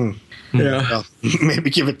 Yeah. Well, maybe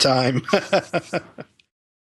give it time.